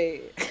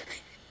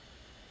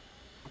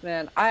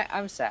 man,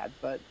 I'm sad,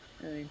 but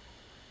I mean,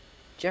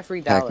 Jeffrey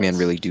Dallas. Pac-Man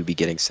really do be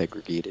getting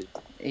segregated.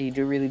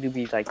 You really do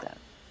be like that.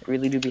 It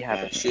really do be Yeah,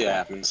 happening. shit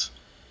happens.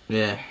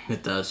 Yeah,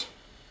 it does.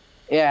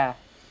 Yeah.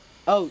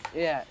 Oh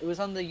yeah, it was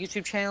on the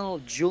YouTube channel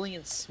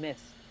Julian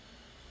Smith.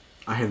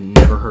 I have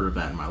never heard of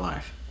that in my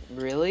life.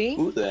 Really?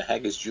 Who the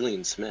heck is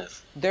Julian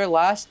Smith? Their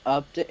last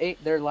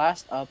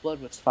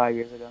upload was 5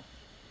 years ago.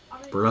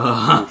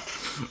 Bruh.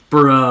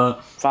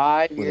 Bruh.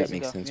 5 Well, years that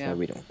makes ago. sense Yeah. why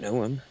we don't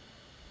know him.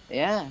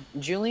 Yeah,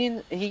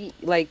 Julian, he,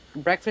 like,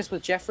 Breakfast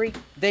with Jeffrey,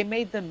 they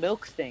made the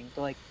milk thing.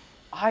 They're like,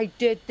 I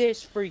did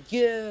this for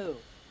you.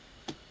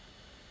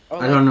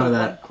 Or, I don't know the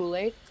that. one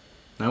Kool-Aid.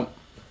 Nope.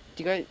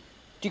 Do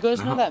you guys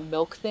know No. that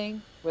milk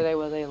thing where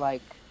they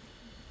like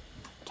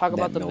talk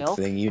about That the milk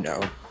thing, you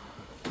know.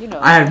 You know.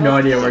 I have no milk.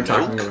 idea what we're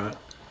Milk? talking about.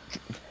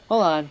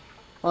 Hold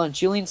on.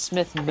 Julian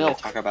Smith milk.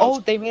 Talk about Oh,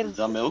 they made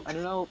the milk. I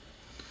don't know.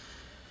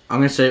 I'm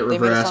gonna say it They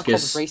made a song called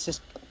Rabraskis. Racist.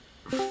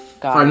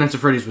 Five God. Nights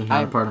at Freddy's was not a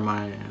I'm- part of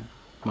my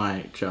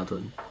my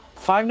childhood.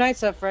 Five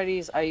Nights at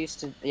Freddy's. I used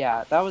to.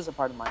 Yeah, that was a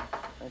part of mine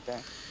right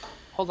there.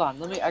 Hold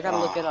on. I gotta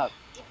look it up.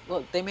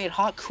 Look, they made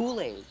hot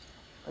Kool-Aid.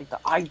 Like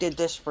I did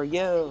this for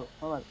you.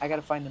 Hold on. I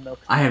gotta find the milk.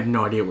 I have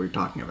no idea what you're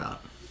talking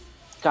about.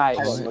 Guys,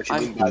 I don't know what you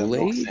mean by the milk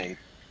Kool-Aid? thing.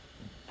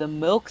 the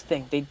milk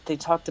thing. They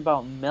talked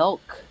about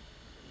milk.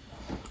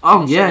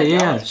 Oh They yeah, said yeah.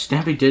 that.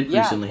 Stampy did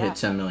Yeah, recently yeah. hit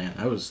 10 million.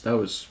 That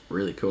was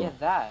really cool. Yeah,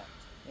 that.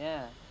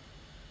 Yeah.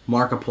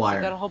 Markiplier,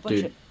 I got a whole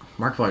bunch dude.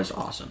 Markiplier's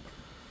awesome.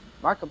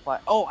 Markiplier.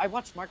 Oh, I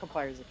watched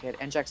Markiplier as a kid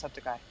and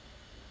Jacksepticeye.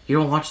 You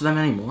don't watch them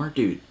anymore,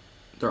 dude.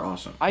 They're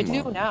awesome. I Come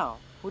do on. now.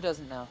 Who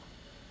doesn't know?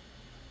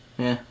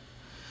 Yeah.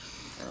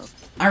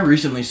 I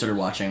recently started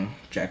watching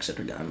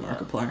Jacksepticeye and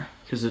Markiplier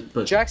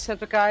but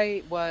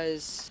Jacksepticeye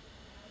was.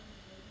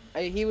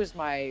 He was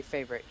my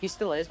favorite. He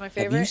still is my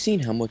favorite. Have you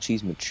seen how much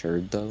he's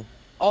matured, though?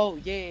 Oh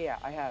yeah,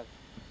 I have.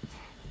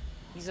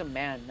 He's a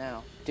man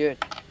now, dude.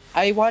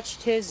 I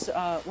watched his.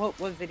 What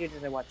video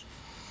did I watch?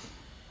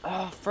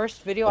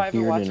 First video I A ever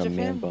beard watched and a of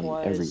man him bun,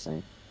 was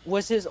everything.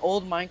 his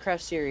old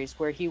Minecraft series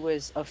where he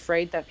was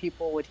afraid that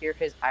people would hear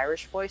his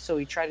Irish voice, so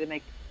he tried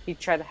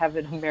to have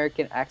an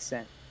American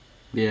accent.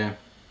 yeah.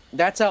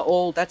 That's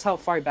how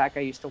far back I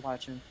used to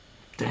watch him.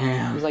 It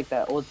Damn. was like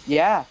that old,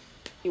 yeah.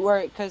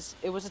 Because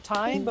it was a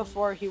time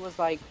before he was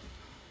like,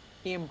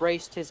 he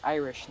embraced his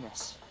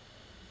Irishness,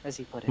 as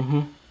he put it.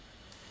 hmm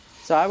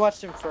So I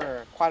watched him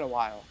for quite a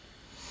while.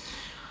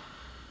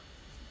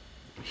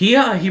 He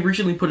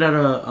recently put out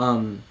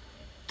a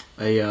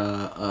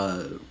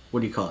what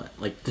do you call it?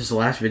 Like this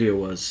last video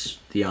was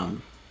the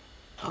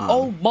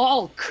Oh,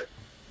 Malk!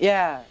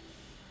 Yeah.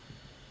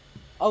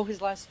 Oh,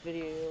 his last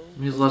video.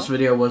 his last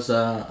video was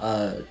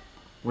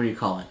what do you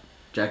call it?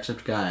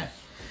 Jacksepticeye.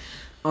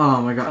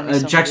 Oh my god,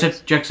 Funniest home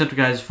videos?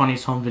 Jacksepticeye's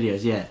funniest home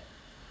videos. Yeah,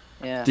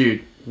 Yeah.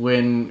 dude.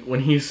 When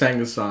he sang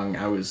the song,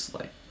 I was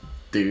like,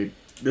 dude,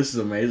 this is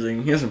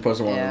amazing. He hasn't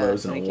posted one Yeah, of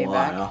those in when a he came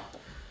back. while.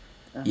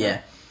 Uh-huh.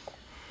 Yeah.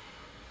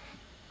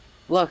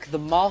 Look, the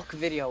Malk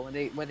video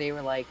when they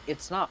were like,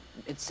 it's not,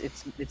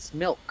 it's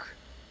milk,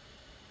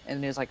 and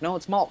he was like, no,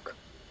 it's Malk.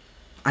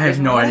 I have Guys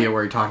no remember idea what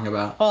you're talking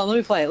about. Hold on, let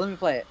me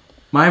play it.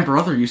 My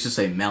brother used to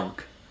say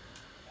milk.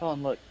 Hold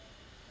on, look.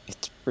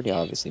 It's pretty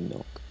obviously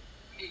milk.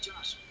 Hey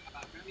Josh,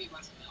 grab me a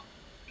glass of milk.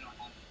 You don't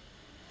have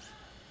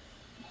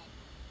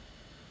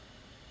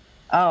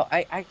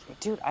it. Oh,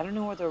 dude, I don't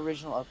know where the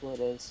original upload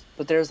is,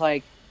 but it's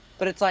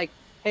like,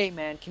 hey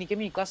man, can you give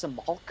me a glass of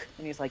milk?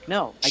 And he's like,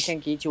 no, I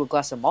can't get you a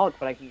glass of milk,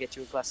 but I can get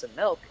you a glass of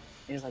milk.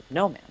 And he's like,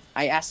 no man,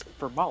 I asked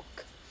for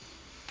milk.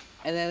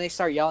 And then they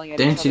start yelling at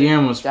Dan each other.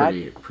 TDM was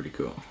Dad- pretty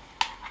cool.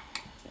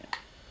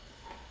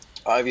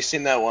 Have you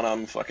seen that one?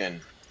 I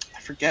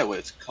forget what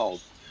it's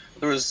called.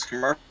 There was a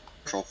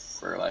commercial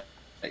for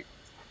this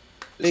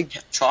Big-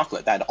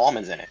 chocolate that had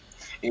almonds in it.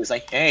 He was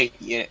like, "Hey,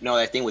 you know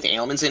that thing with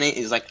almonds in it?"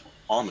 He's like,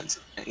 "Almonds."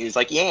 And he was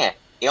like, "Yeah,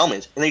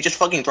 almonds." And then he just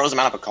fucking throws them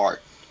out of a car.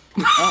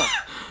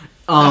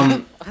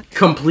 Oh,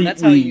 Completely.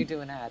 that's how you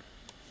do an ad.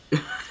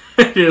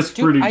 It is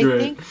Dude, pretty I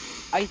great.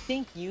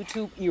 think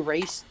YouTube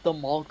erased the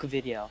Malk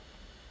video.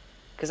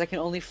 Because I can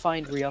only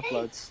find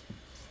re-uploads.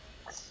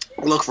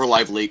 Look for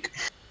Live Leak.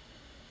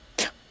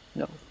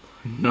 No.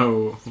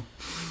 No.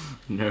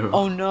 No.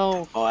 Oh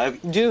no. Oh,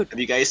 have Dude.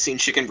 you guys seen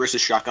Chicken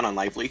vs. Shotgun on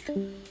Live Leak?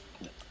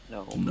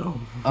 No. No.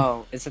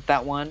 Oh, is it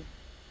that one?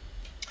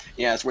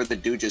 Yeah, it's where the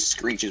dude just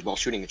screeches while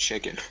shooting a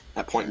chicken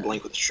at point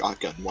blank with a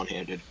shotgun,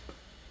 one-handed.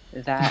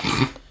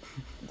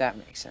 That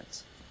makes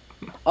sense.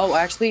 Oh,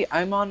 actually,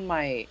 I'm on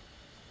my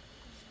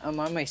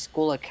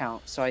school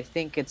account, so I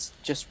think it's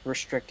just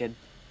restricted.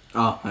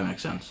 Oh, that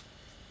makes sense.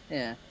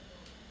 Yeah.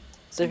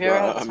 So if you're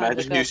ever have time to Imagine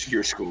look up, using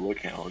your school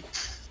account.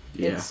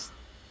 Yeah.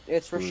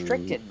 it's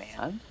restricted,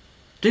 man.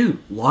 Dude,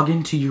 log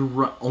into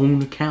your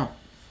own account.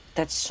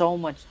 That's too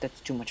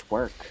much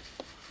work.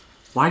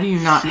 Why do you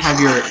not have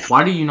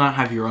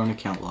your own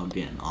account logged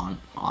in on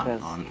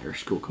your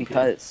school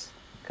computer?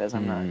 Because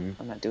I'm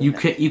not doing You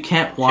that.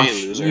 can't watch.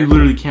 loser. You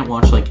literally can't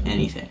watch like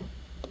anything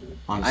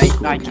on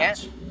school I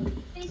accounts.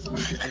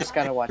 I just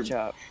gotta watch You're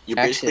action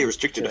basically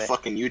restricted to to it.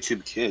 fucking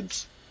YouTube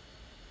Kids.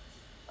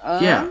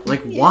 Yeah,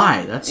 like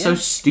why? That's so yeah.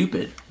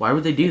 stupid. Why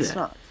would they do It's that?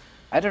 not.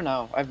 I don't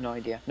know. I have no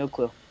idea. No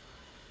clue.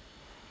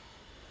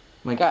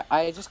 Like,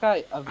 I just got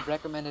a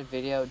recommended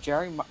video.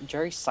 Jerry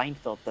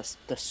Seinfeld,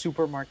 the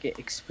supermarket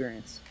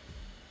experience.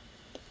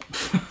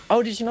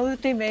 Oh, did you know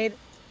that they made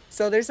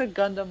So there's a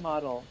Gundam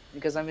model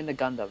because I'm into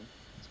Gundam.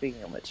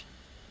 Speaking of which,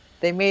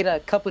 they made a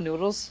cup of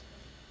noodles.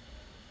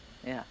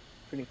 Yeah,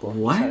 pretty cool.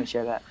 What? Just had to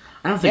share that.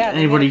 I don't think Yeah, they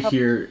anybody made a couple-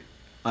 here,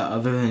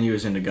 other than you,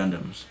 is into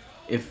Gundams.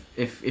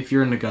 If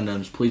you're into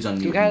Gundams, please unmute.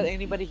 Do you got and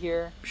anybody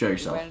here? Show You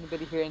yourself. got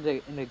anybody here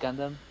into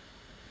Gundam?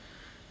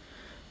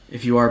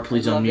 If you are,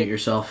 please I love unmute it.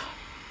 yourself.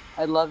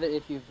 I'd love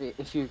it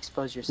if you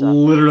expose yourself.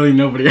 Literally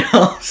nobody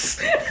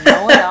else.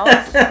 No one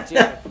else,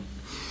 dude.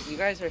 You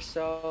guys are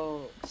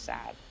so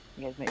sad.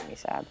 You guys make me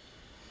sad.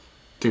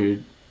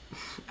 Dude.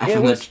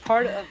 It was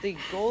part of the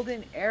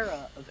golden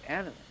era of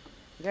anime.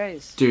 You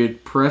guys.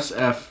 Dude, press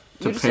F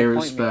to You pay disappoint me.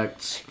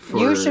 respects for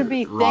You should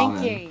be ramen.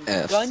 thanking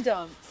F.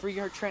 Gundam for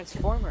your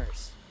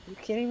Transformers. You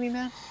kidding me,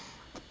 man?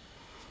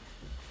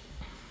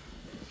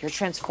 Your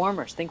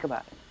Transformers. Think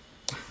about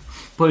it.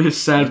 Put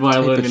his sad What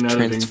type violin of in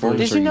editing, Transformers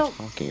please. Did you are know- you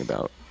talking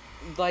about?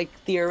 Like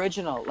the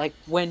original, like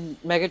when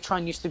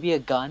Megatron used to be a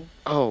gun.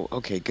 Oh,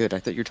 okay, good. I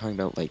thought you were talking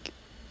about like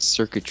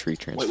circuitry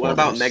Transformers. Wait, what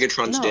about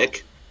Megatron's No.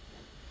 dick?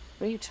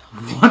 What are you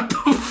talking? What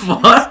the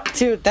fuck?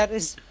 Dude, that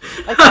is.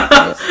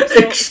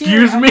 Okay,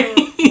 Excuse here me? at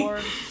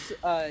the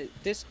Reformed,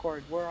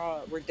 Discord,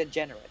 we're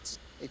degenerates.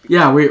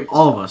 Yeah,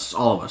 all of us.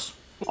 All of us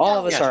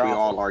Yes, are we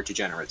awful. all are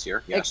degenerates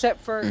here. Yes.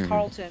 Except for Mhm.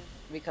 Carlton,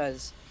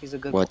 because he's a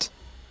good. What?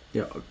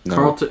 Yeah,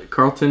 No.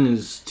 Carlton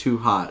is too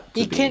hot to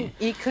He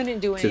couldn't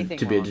do anything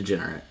to be a wrong.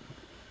 degenerate.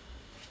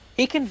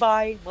 He can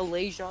buy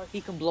Malaysia.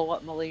 He can blow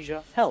up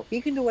Malaysia. Hell,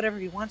 he can do whatever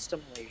he wants to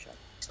Malaysia.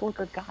 He's still a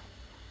good guy.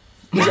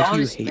 He's Why an do you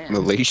honest hate man.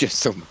 Malaysia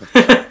so much?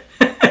 Yeah,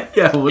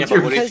 Yeah, what's but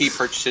your... what if he Because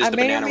purchases I the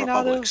may or Banana may not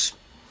have- Republics?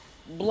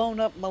 Blown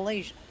up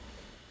Malaysia.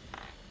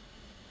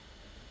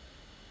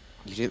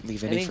 You didn't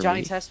leave Any any for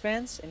Johnny me. Test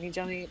fans? Any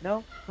Johnny?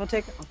 No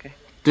take it. Okay,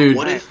 Dude,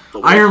 What if?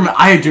 I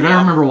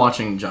remember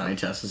watching Johnny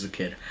Test as a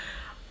kid.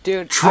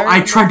 dude.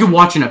 I tried to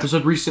watch an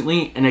episode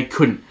recently and I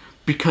couldn't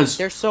because,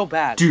 They're so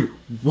bad. dude,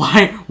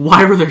 why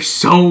were there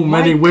so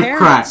many whip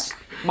crack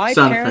My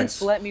sound parents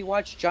effects? let me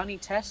watch Johnny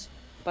Test,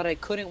 but I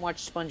couldn't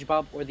watch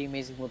SpongeBob or The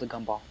Amazing World of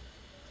Gumball.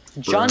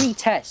 Johnny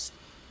Test,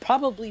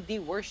 probably the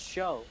worst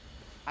show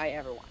I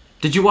ever watched.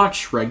 Did you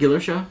watch Regular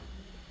Show?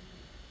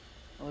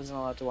 I wasn't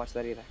allowed to watch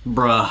that either.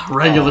 Bruh,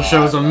 Regular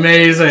Show is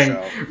amazing.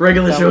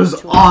 Regular That Show was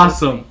is too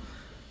awesome.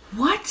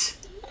 What?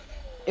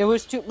 It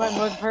was too.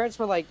 My parents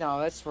were like, "No,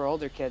 that's for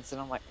older kids," and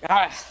I'm like,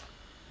 "Ah."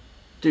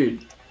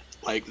 Dude,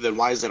 Like, then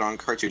why is it on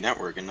Cartoon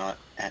Network and not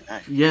at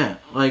night? yeah,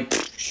 like,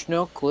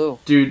 No clue.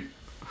 dude,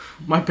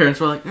 my parents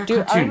were like, they're Dude,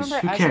 I cartoons,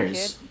 remember who as cares? a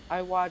kid,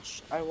 I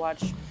watched.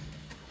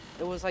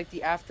 It was like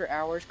the After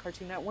Hours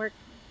Cartoon Network,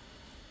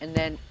 and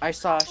then I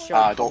saw a show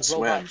called Adult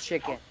Robot Swim.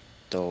 Chicken.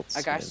 Adults.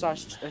 Like I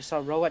saw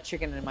Robot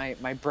Chicken, and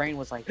my brain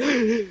was like,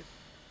 and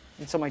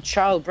so my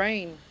child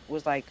brain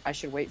was like, I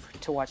should wait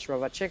to watch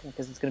Robot Chicken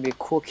because it's gonna be a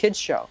cool kids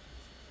show.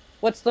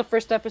 What's the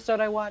first episode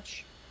I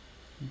watch?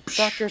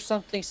 Doctor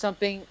something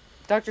something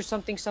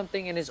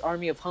and his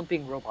army of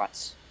humping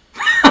robots.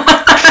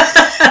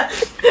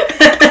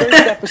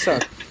 First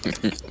episode.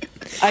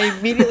 I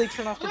immediately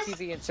turned off the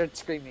TV and started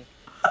screaming.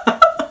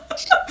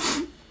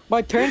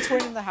 My parents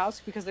weren't in the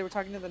house because they were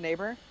talking to the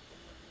neighbor.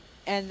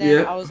 And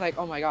then Yeah. I was like,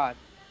 oh my god.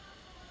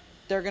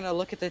 They're going to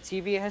look at the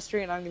TV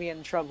history and I'm going to get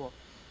in trouble.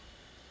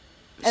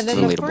 And then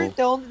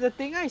Relatable. the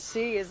thing I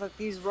see is that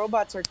these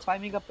robots are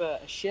climbing up a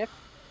ship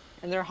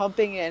and they're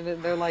humping it and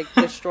then they're like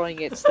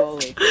destroying it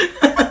slowly.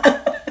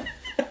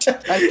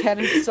 I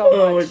panicked so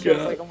Oh my much. I was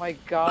God. like, oh my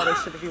god, I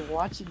shouldn't be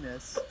watching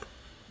this.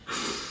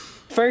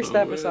 First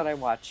episode I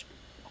watched.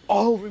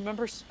 Oh,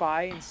 remember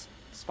Spy and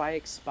Spy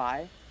X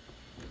Spy?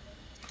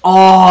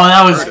 Oh,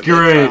 that was Heard of it, but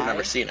great. I've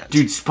never seen it.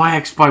 Dude, Spy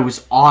X Spy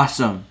was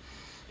awesome.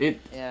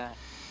 Yeah.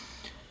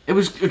 It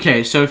was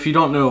okay. So if you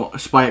don't know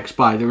Spy X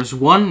Spy, there was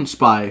one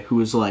spy who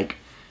was like,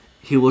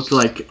 he looked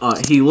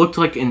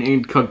like an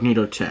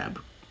incognito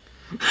tab,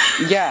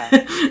 Yeah.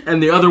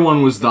 and the other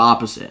one was the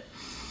opposite.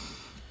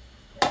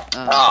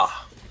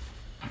 Ah,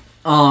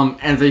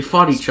 And they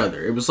fought each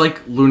other. It was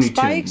like Looney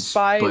Spy X Tunes,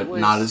 Spy but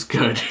was- not as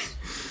good.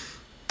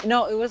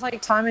 No, it was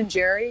like Tom and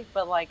Jerry,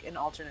 but like an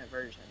alternate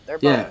version. They're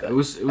both Yeah, good it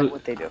was. at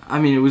what they do. I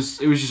mean, it was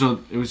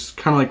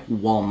kind of like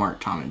Walmart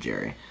Tom and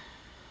Jerry.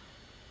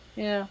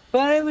 Yeah,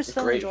 but it was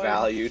still great enjoyable.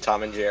 value,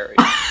 Tom and Jerry.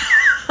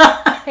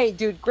 Hey,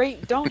 dude,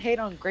 don't hate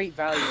on Great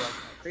Value. Like that.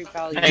 Great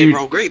Value. Hey, Dude.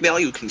 bro, great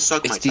value can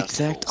suck my It's the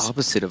exact testicles.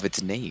 opposite of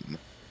its name.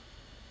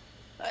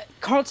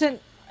 Carlton,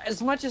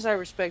 as much as I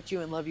respect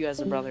you and love you as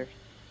a brother,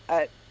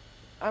 I'm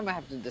gonna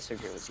have to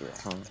disagree with you.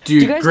 There. Do you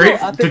Dude, guys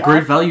great know Up the and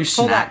Great Up? Value Hold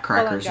snack on,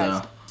 crackers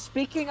guys. though.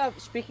 Speaking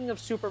of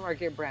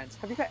supermarket brands,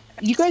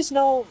 you guys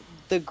know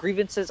the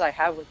grievances I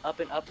have with Up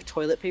and Up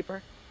toilet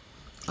paper?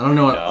 I don't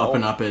know what No. Up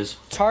and Up is.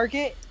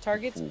 Target's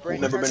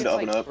Never been to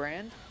Up and Up.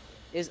 brand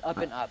is Up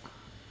and Up.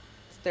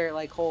 It's their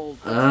like whole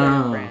it's Oh.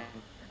 their brand.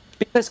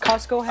 Because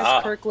Costco has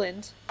Ah.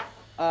 Kirkland,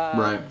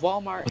 Right.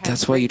 Walmart. But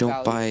has that's why you Great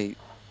don't Value.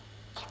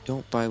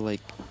 buy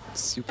like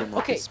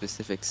supermarket Okay.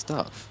 specific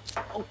stuff.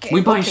 Okay,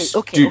 We buy okay,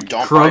 okay, dude,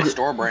 Don't Kroger buy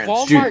store brands.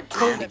 Walmart Dude,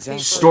 toilet exactly.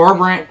 paper store is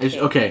brand is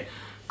okay.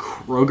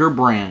 Kroger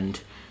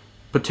brand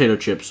potato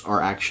chips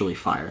are actually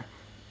fire.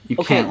 You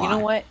Okay, can't you lie. know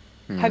what?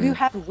 Have you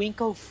had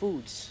Winko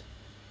Foods?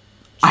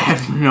 I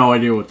have no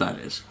idea what that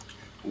is.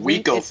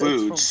 Winko It's from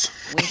Foods.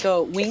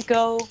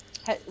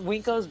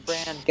 Winko's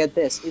brand, get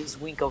this, is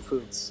Winko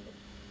Foods.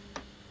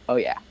 Oh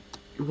yeah.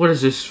 What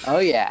is this? Oh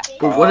yeah.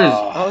 But what is?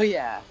 Oh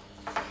yeah.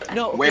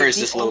 No. Okay, Where is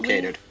the this only-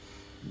 located?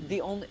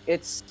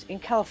 It's in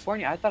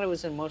California. I thought it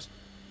was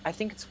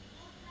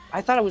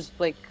I thought it was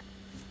like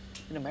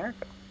in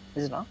America.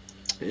 Is it not?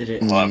 It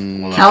is. Well,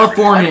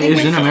 California I think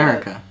is we in should-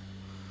 America.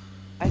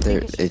 I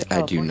think it's just in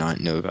I do California. not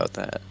know about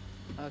that.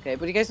 Okay,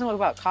 but you guys know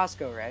about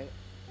Costco, right?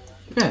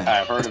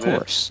 Yeah, I've heard Of of it.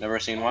 course. Never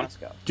seen one.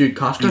 Costco. dude,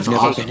 Costco's You've never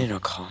awesome. been in a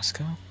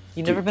Costco?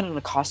 You never been in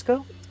a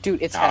Costco?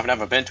 Dude, it's No, I've heavy.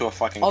 never been to a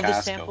fucking all Costco.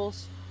 the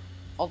samples,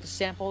 all the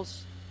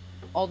samples,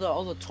 all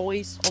the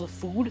toys, all the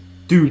food.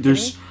 Dude,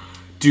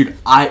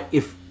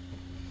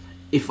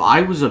 if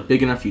I was a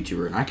big enough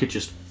YouTuber and I could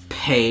just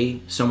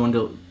pay someone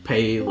to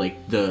pay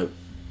like the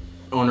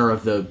owner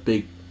of the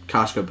big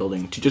Costco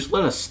building to just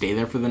let us stay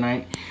there for the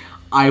night,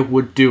 I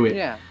would do it.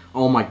 Yeah,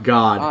 Oh my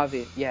god.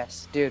 obvious.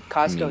 Yes, dude,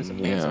 Costco is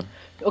amazing.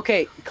 Yeah.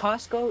 Okay,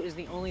 Costco is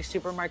the only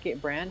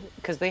supermarket brand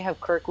because they have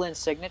Kirkland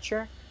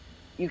Signature.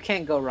 You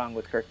can't go wrong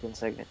with Kirkland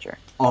Signature.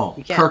 Oh,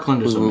 You can't-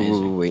 Kirkland is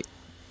amazing. Wait.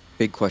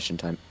 Big question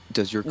time.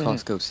 Does your Mhm.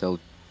 Costco sell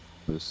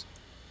churros?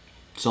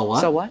 So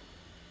what? So what?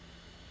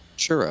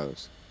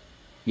 Churros.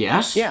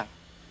 Yes. Yeah,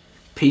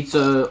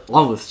 Pizza,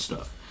 all this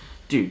stuff,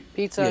 dude.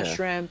 pizza, Yeah.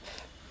 shrimp.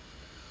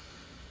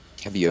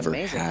 Have you It's ever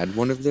amazing. had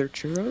one of their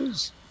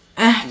churros?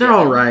 They're Yeah.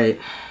 all right.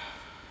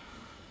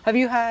 Have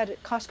you had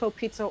Costco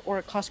pizza or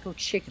a Costco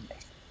chicken bake?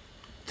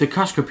 The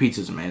Costco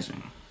pizza is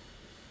amazing.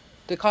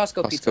 The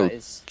Costco pizza Costco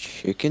is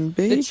chicken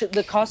the, bake?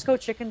 the Costco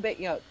chicken bake.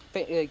 Yeah,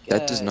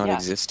 That does not yeah.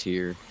 exist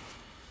here.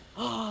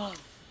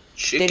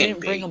 Chicken They didn't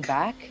bring them bake.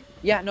 back.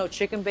 Yeah, no,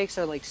 chicken bakes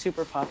are like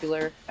super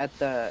popular at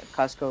the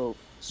Costco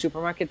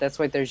supermarket. That's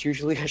why there's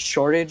usually a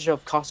shortage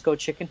of Costco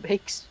chicken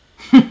bakes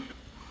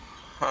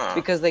Huh.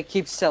 because they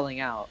keep selling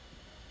out.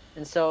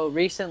 And so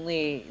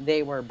recently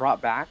they were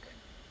brought back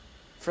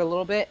for a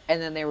little bit,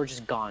 and then they were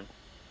just gone.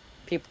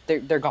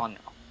 They're gone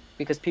now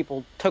because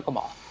people took them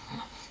all.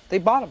 They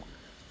bought them.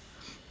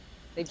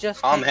 They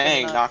just Tom can't get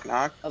Hang, enough knock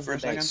knock. of For a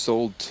the bag. It second.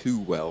 sold too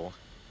well.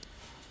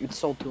 It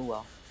sold too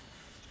well.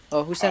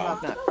 Oh, who said Oh.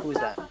 knock knock? Who was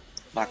that?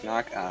 Knock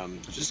knock.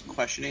 Just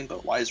questioning,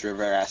 but why is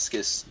River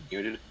Askus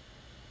muted?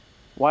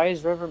 Why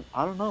is River?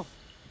 I don't know.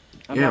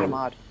 I'm Yeah. not a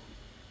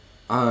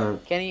mod.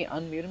 Can he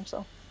unmute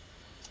himself?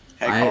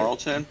 Hey I-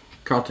 Carlton.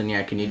 Carlton,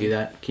 yeah, can you do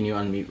that? Can you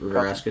unmute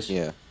Riverascus?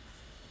 Yeah.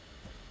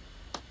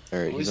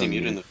 Alright, Why he's is he on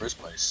muted in mute. the first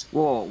place?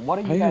 Well, what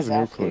are I you guys have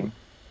no asking? clue.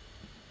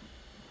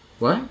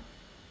 What?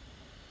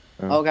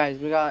 Oh, guys,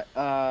 we got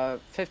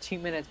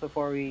 15 minutes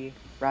before we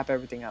wrap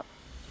everything up.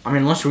 I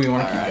mean, unless we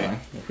want to keep Alright. going.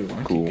 If we want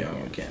to Cool. keep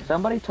going, we can.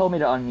 Somebody told me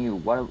to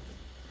unmute.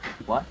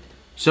 What?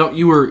 So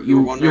you were You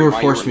were wondering why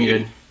you force were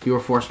muted. muted. You were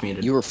force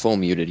muted. You were full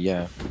muted,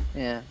 yeah.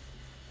 Yeah.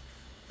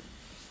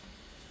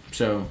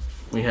 So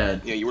we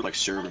had. Yeah, you were like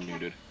server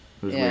muted.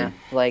 It was Yeah. weird.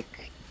 Like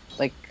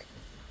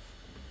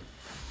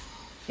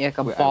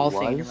a Wait, I ball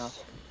thing in your was?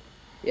 mouth.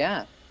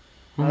 Yeah.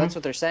 Well, Mhm. that's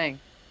what they're saying.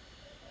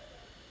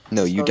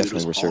 No, you So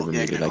definitely were just server all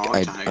muted. getting Like,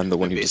 hog-tied I'm the in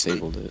one the who basement.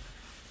 disabled it.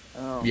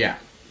 Oh. Yeah.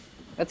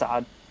 That's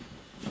odd.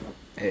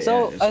 Yeah,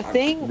 So it's a odd.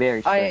 thing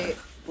Very strange.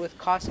 with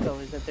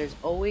Costco is that there's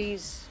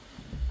always,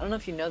 I don't know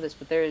if you know this,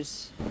 but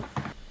there's,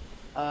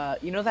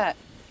 you know that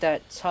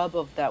tub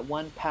of that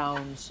 1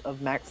 pound of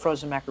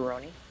frozen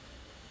macaroni.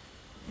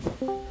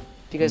 Do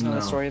you guys know the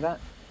No. story of that?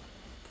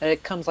 And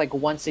it comes like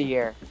once a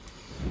year,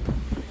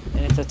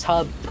 and it's a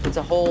tub. It's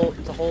a whole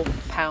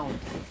pound.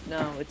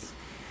 No,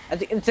 I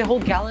think it's a whole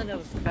gallon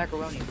of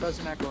macaroni,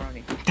 frozen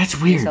macaroni. That's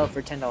They weird. sell it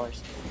for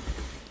 $10.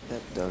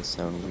 That does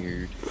sound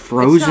weird.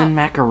 Frozen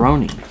not-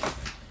 macaroni.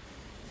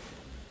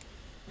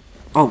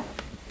 Oh.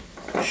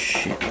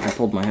 Shit. I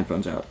pulled my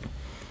headphones out.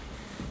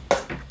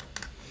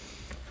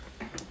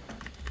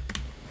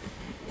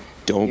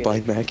 Don't Yeah.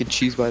 buy mac and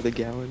cheese by the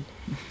gallon.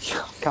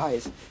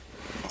 Guys,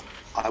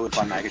 I would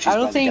buy mac and cheese I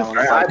don't by think- the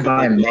gallon. I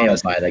buy mayo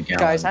by the gallon.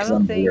 Guys, I 'cause don't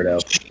I'm a think- weirdo.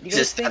 do you guys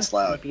Jesus, think that's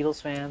loud.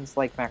 Beatles fans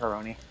like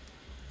macaroni?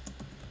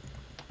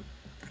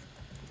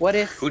 What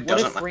if Who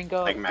doesn't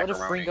Ringo like what if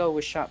macaroni? Ringo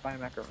was shot by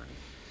macaroni?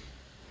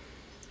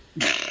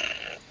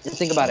 Just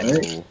think about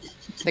it. Oh.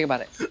 Think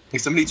about it. Like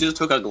somebody just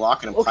took a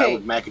Glock and a pile Okay,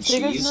 of mac and so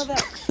you guys cheese. know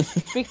that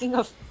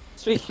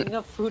speaking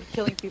of food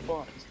killing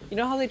people, you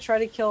know how they try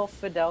to kill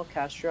Fidel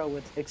Castro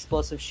with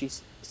explosive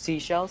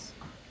seashells?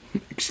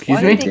 Excuse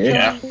Why me? did they kill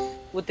Yeah. him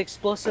with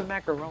explosive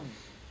macaroni?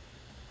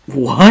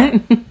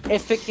 What?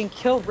 If it can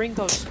kill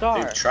Ringo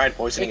Starr, They tried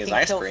poisoning it his can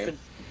ice kill cream.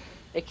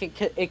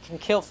 it can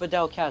kill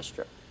Fidel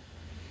Castro.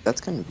 That's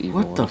kind of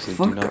evil. What the honestly. Do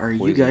fuck not are you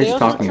poison guys ice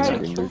talking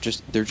cream.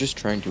 about? They're just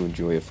trying to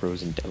enjoy a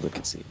frozen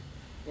delicacy.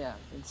 Yeah,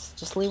 it's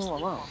just leave them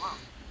alone.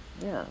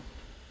 Yeah.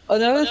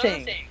 Another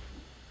thing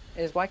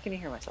is, why can you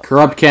hear myself?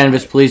 Corrupt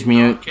canvas, please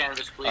mute.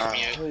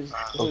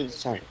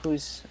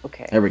 Who's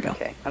okay? There we go.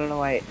 Okay, I don't know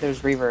why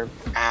there's reverb.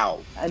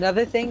 Ow.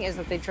 Another thing is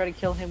that they try to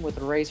kill him with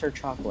razor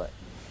chocolate.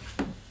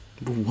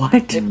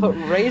 What? They put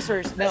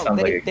razors. No, sounds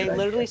they like a they good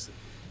literally. idea.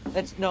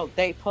 That's no.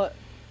 They put.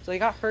 So they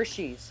got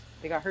Hershey's,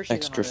 They got Hershey's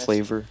Extra and all this,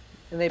 flavor.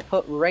 and they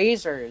put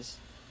razors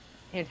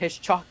in his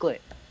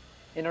chocolate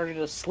in order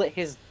to slit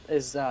his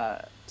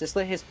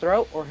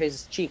throat or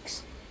his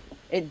cheeks.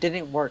 It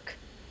didn't work.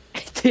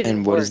 It didn't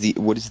And work.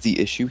 what is the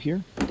issue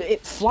here?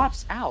 It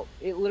flops out.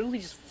 It literally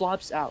just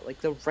flops out.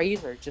 Like the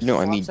razor just. No,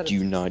 I flops mean, out do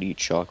you of- not eat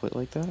chocolate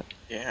like that?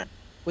 Yeah.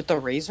 with the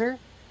razor?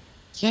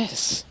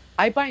 Yes.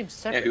 I buy him Yeah,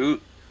 separate. who?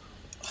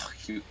 Oh,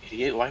 you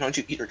idiot! Why don't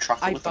you eat your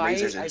chocolate I with buy-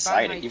 the razors I buy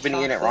inside my it? You've been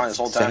eating it wrong this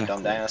whole time,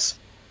 Exactly. dumbass.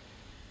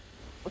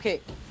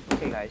 Okay,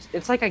 guys.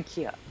 It's like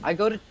IKEA. I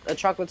go to a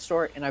chocolate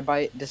store and I buy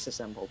it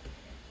disassembled,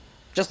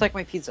 just like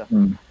my pizza.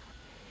 Hmm.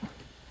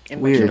 And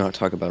Weird. Do not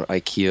talk about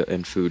IKEA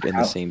and food in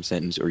the same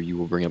sentence, or you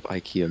will bring up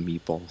IKEA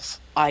meatballs.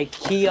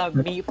 IKEA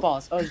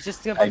meatballs. I was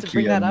just about to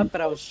bring IKEA that up,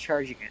 but I was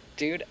charging it,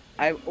 dude.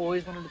 I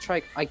always wanted to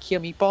try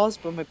IKEA meatballs,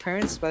 but my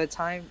parents, by the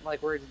time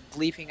like we're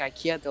leaving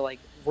IKEA, they're like,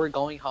 "We're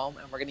going home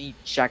and we're gonna eat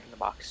Jack in the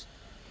Box."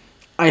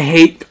 I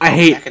hate.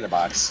 Back in the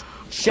box.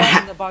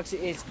 Jack in the Box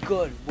is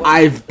good. What-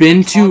 I've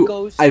been to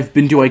tacos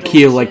IKEA are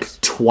IKEA like delicious.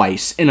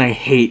 twice, and I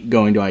hate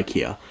going to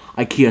IKEA.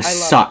 IKEA I love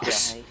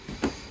sucks.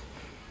 IKEA.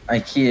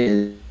 IKEA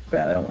is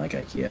bad. I don't like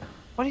IKEA.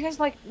 What do you guys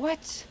like?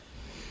 What?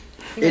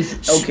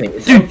 It's okay.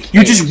 It's Dude, okay.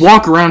 you just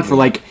walk around for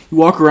like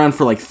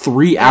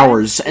 3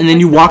 hours, and then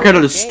you walk out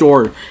of the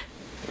store,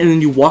 and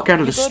then you walk out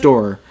of the You go to-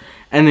 store,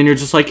 and then you're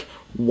just like,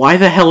 why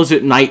the hell is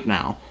it night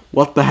now?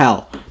 What the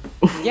hell?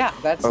 Yeah,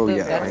 that's Oh the.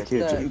 yeah, That's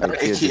IKEA, the.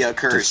 IKEA just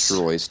curse.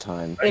 destroys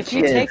time. If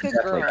you IKEA take is a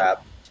definitely girl bad.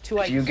 to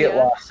IKEA, If you get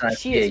lost in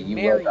she IKEA, is you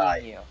will marrying die.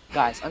 you.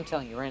 Guys, I'm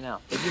telling you right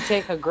now. If you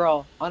take a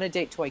girl on a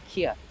date to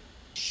IKEA,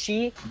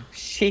 she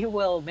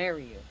will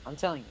marry you. I'm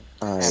telling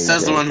you.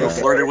 Says the get one who that.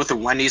 flirted with a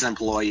Wendy's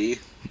employee.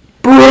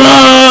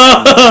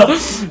 Bruh!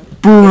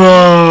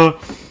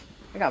 Bruh!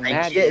 I got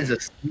mad. IKEA is a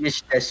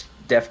Swedish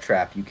death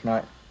trap. You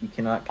cannot.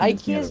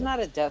 convince me IKEA is of it. not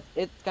a death.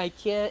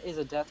 IKEA is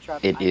a death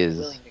trap. It I'm is.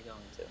 willing to go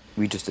into.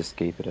 We just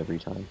escape it every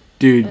time.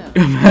 Dude,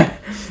 Yeah.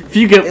 if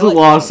you get They like-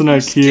 lost in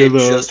IKEA, Skip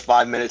though, just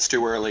 5 minutes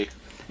too early.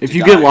 if to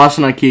you get die. lost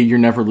in IKEA, you're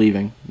never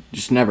leaving.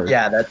 Just never.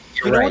 Yeah, that's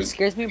You you're know right. what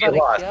scares me You get about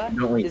lost, IKEA you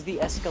don't leave. is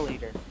the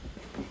escalator.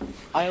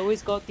 I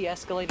always go up the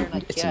escalator in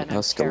IKEA It's an and I'm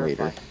escalator.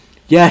 terrified.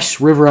 Yes,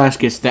 River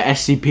Ascus, the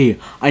SCP.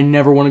 I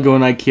never want to go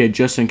in IKEA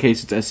just in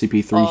case it's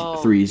SCP Oh, dude,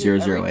 every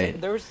 3008.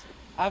 time- there was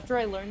after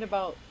I learned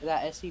about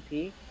that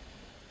SCP,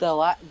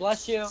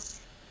 bless you,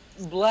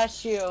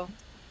 bless you,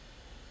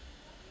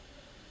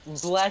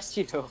 bless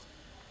you.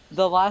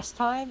 The last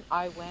time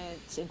I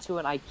went into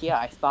an IKEA,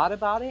 I thought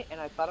about it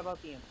and I thought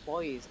about the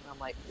employees, and I'm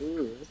like,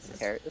 ooh,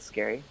 that's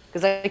scary.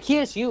 Because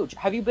IKEA is huge.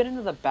 Have you been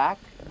into the back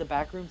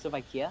rooms of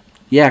IKEA,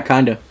 Yeah,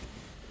 kinda.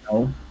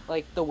 No.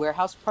 like the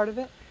warehouse part of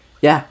it?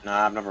 Yeah.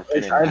 Nah, I've never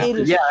been in I- that. It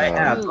is yeah, I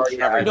have. huge. Oh,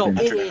 yeah, I've No, been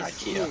it to an is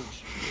IKEA.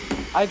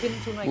 huge. I've been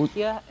to an Well-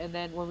 IKEA, and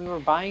then when we were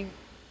buying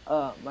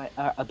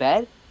a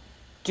bed,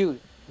 dude,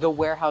 the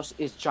warehouse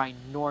is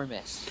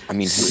ginormous. I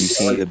mean, have you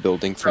seen the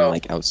building from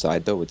like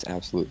outside though? It's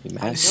absolutely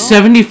massive.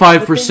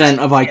 75%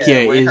 of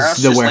IKEA Warehouse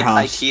is the just warehouse.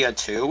 Like IKEA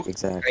too.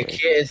 Exactly.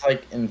 IKEA is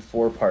like in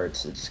 4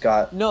 parts. It's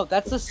got. No,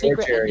 that's the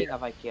secret area. ending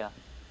of IKEA.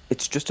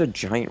 It's just a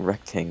giant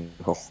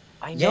rectangle.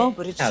 I know, Yeah,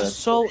 but it's that's just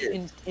so what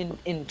it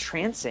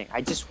entrancing.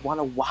 I just want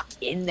to walk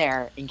in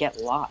there and get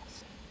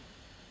lost.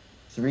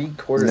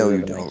 3/4 No, of you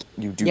it, don't.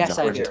 You do Yes,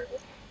 not. I do.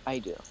 I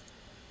do.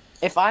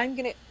 If I'm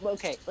gonna,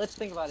 okay, let's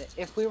think about it.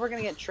 If we were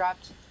gonna get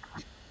trapped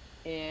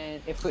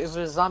in, if it was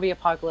a zombie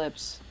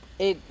apocalypse,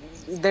 if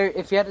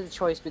you had a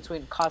choice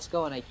between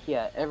Costco and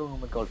IKEA, everyone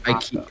would go to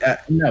Costco. IKEA.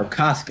 No,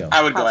 Costco.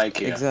 I would go Costco.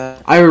 IKEA.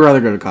 Exactly. I would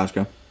rather go to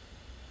Costco.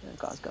 Yeah,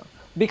 Costco,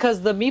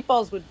 because the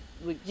meatballs would,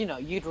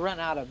 you'd run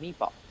out of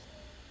meatballs.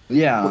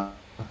 Yeah.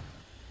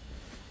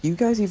 You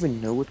guys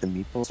even know what the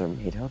meatballs are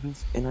made out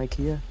of in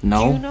IKEA?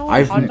 No, Do you know what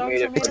I've hot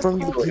dogs are It's made From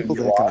of? the Carl? people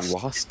Get that got lost.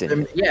 lost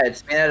in it. Yeah,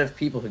 it's made out of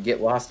people who get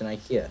lost in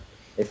IKEA.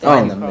 They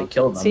find them, they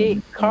kill them. See,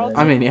 and Carl. then-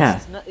 I mean, yeah.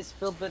 It's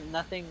filled with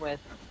nothing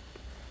with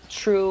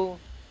true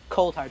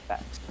cold hard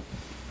facts.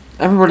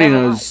 Everybody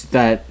Never knows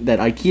that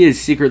IKEA is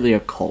secretly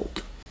a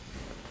cult.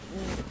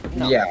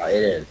 No. Yeah, it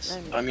is.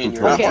 I mean, Who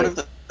you're not told part you? of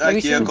the Have you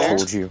IKEA seen Who that? cult.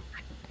 told you?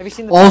 Have you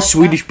seen the All backpack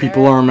Swedish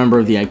people there? are a member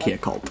of the IKEA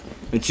cult.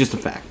 It's just a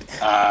fact.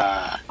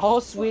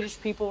 All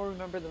Swedish people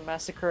remember the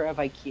massacre of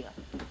IKEA.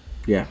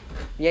 Yeah.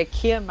 The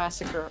IKEA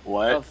massacre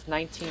What? of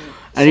 19.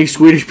 Any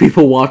Swedish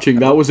people watching,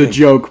 that was a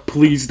joke.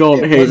 Please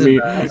don't It hate wasn't me.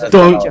 bad. That's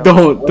Don't, all.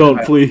 don't, It don't,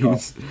 wasn't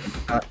please.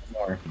 Not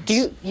more.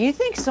 Do you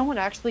think someone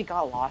actually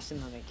got lost in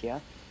an IKEA?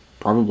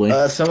 Probably.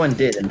 Someone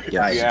did, and they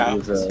died. Yeah.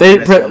 It was,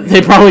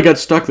 They probably got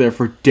stuck there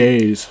for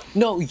days.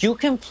 No, you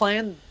can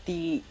plan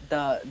the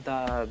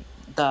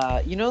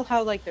you know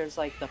how like there's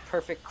like the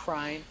perfect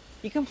crime.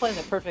 You can plan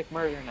the perfect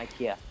murder in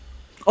IKEA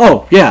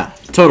Oh, yeah,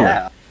 totally.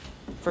 Yeah,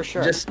 for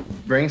sure. just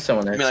bring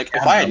someone there. I mean, like,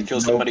 if I had to kill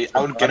somebody,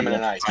 I would get him in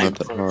an It's IKEA not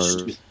that first.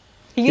 hard.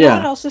 You know Yeah.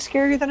 what else is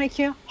scarier than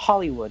IKEA?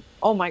 Hollywood.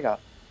 Oh my god,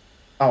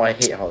 Oh, I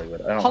hate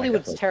Hollywood. I don't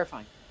Hollywood's like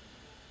terrifying.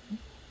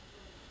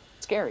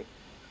 Scary.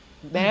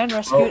 Man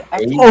rescued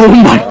after Oh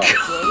my 12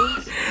 god.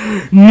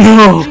 days.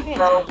 No! Even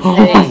Oh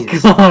my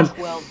Days. god.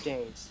 12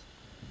 days.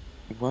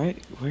 Why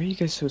are you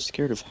guys so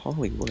scared of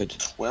Hollywood?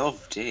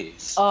 12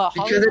 days.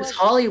 Because it's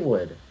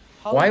Hollywood.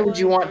 Why would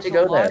you want to go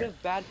There's a lot there?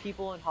 of bad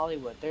people in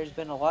Hollywood. There's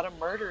been a lot of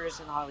murders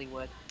in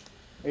Hollywood.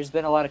 There's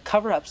been a lot of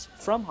cover-ups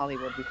from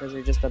Hollywood because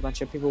they're just a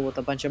bunch of people with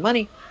a bunch of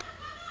money.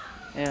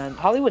 And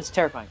Hollywood's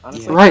terrifying,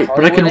 honestly. Right,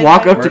 but I can Hollywood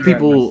walk up to murder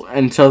people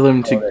and tell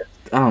them to. Hollywood.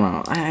 I don't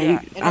know. Yeah, I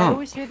and I don't.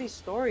 always hear these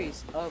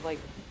stories of like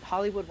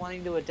Hollywood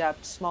wanting to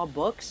adapt small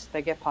books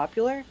that get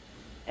popular,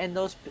 and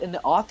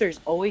the authors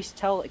always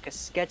tell like a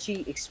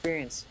sketchy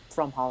experience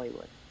from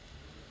Hollywood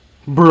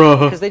Bruh.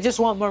 because they just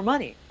want more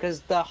money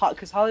because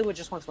Hollywood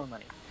just wants more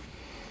money.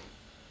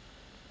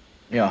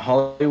 Yeah,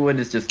 Hollywood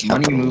is just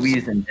money, Capitalism.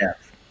 movies, and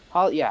death.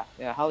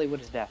 Yeah,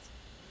 Hollywood is death.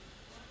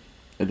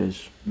 It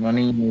is.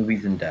 Money,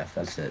 movies, and death.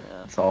 That's it. Yeah.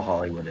 That's all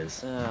Hollywood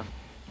is.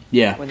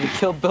 Yeah. When they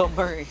killed Bill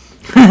Murray,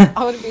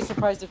 I wouldn't be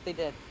surprised if they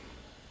did.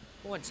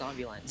 Who won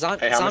Zombieland?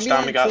 Hey, how much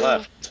time we got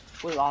left?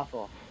 Was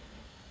awful.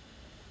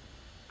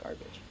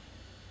 Garbage.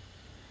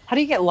 How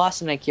do you get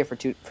lost in IKEA for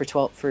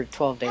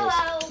 12 days?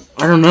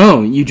 I don't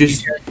know. You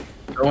just.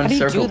 Go How in do you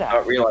do circles that?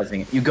 without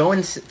realizing it. You go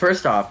in.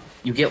 First off,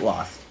 you get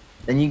lost.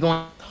 Then you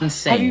go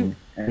insane,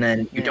 and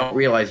then you don't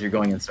realize you're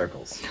going in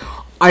circles.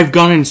 I've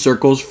gone in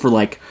circles for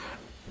like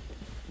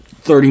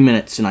 30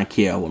 minutes in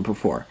IKEA one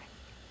before.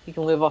 You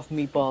can live off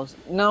meatballs.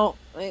 No,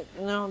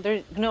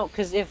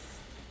 because if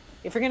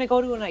you're gonna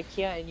go to an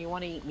IKEA and you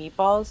want to eat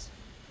meatballs,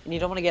 and you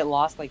don't want to get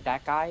lost like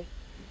that guy,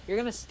 you're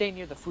gonna stay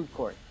near the food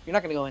court. You're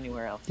not gonna go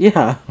anywhere else.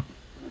 Yeah.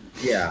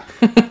 Yeah.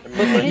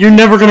 You're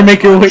never gonna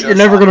make your way. You're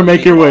never gonna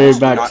make your way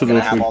back Not to gonna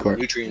the have food all court.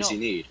 the nutrients No. you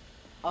need.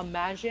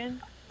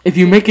 Imagine. If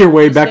you make your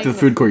way back to the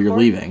food court, you're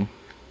leaving.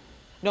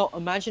 No,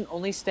 imagine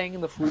only staying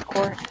in the food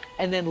court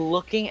and then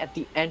looking at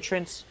the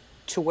entrance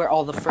to where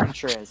all the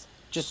furniture is.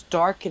 Just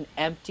dark and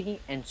empty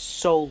and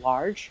so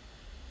large.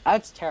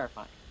 That's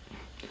terrifying.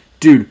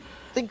 Dude,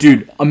 Think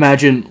about that.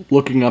 imagine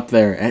looking up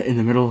there in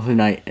the middle of the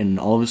night and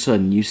all of a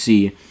sudden you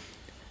see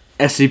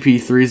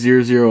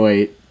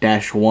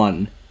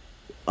SCP-3008-1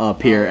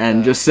 appear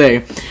and just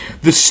say,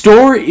 "The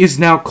store is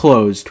now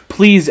closed.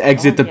 Please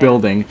exit the yeah.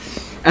 building."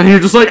 And you're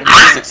just like,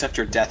 Just accept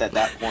your death at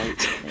that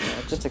point. Yeah,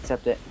 just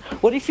accept it.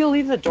 What if you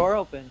leave the door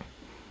open?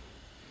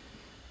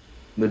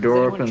 The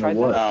door anyone open to tried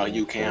what? that? Oh,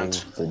 you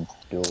can't. The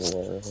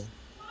door.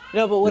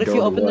 No, but what The if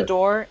you door open the what?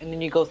 door and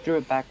then you go through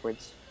it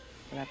backwards?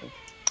 What happens?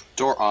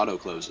 Door auto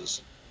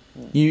closes.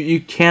 you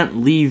can't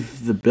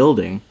leave the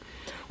building.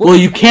 Well,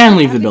 you can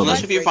leave the building.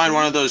 Unless if you find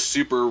one of those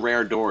super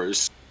rare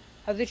doors.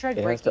 Have they tried It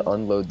has breaking? to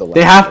unload the.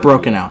 They have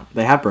broken out.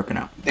 They have broken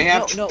out. They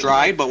have No.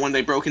 tried, but when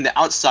they broke in the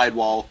outside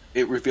wall,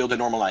 it revealed a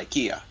normal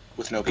IKEA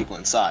with no people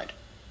inside.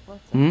 What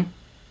the- Hmm?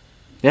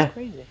 Yeah. That's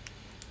crazy.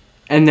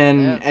 And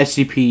then Yeah.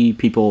 SCP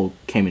people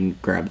came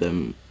and grabbed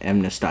them,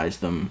 amnestized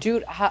them.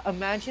 Dude,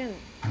 imagine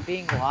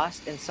being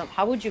lost and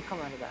how would you come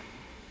out of that?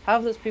 How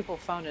have those people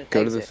found an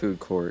Go to the exit? food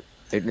court.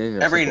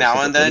 Every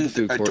now and then,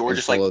 a door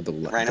just like the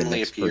randomly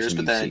next appears, person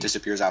but you then see. it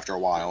disappears after a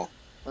while.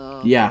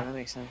 Oh, Yeah. okay, that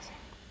makes sense.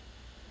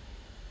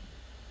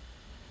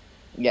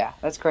 Yeah,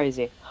 that's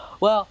crazy.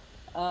 Well,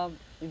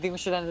 you think we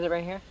should end it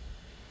right here?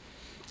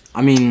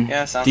 I mean,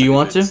 Yeah, sounds do you like a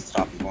want good to?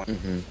 stopping point.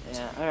 Mm-hmm.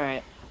 Yeah,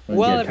 alright. We'll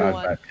Well, get talked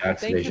everyone, about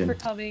tax thank you evasion. for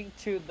coming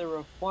to the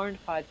Reformed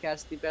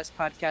Podcast, the best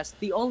podcast,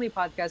 the only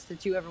podcast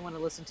that you ever want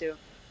to listen to.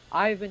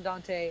 I've been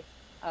Dante.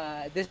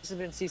 This has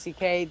been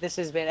CCK. This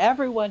has been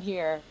everyone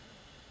here.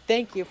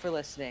 Thank you for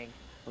listening.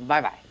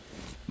 Bye-bye.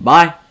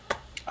 Bye.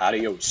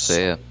 Adios. So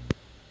yeah.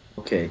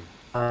 Okay.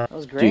 That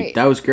was great. Dude, that was great.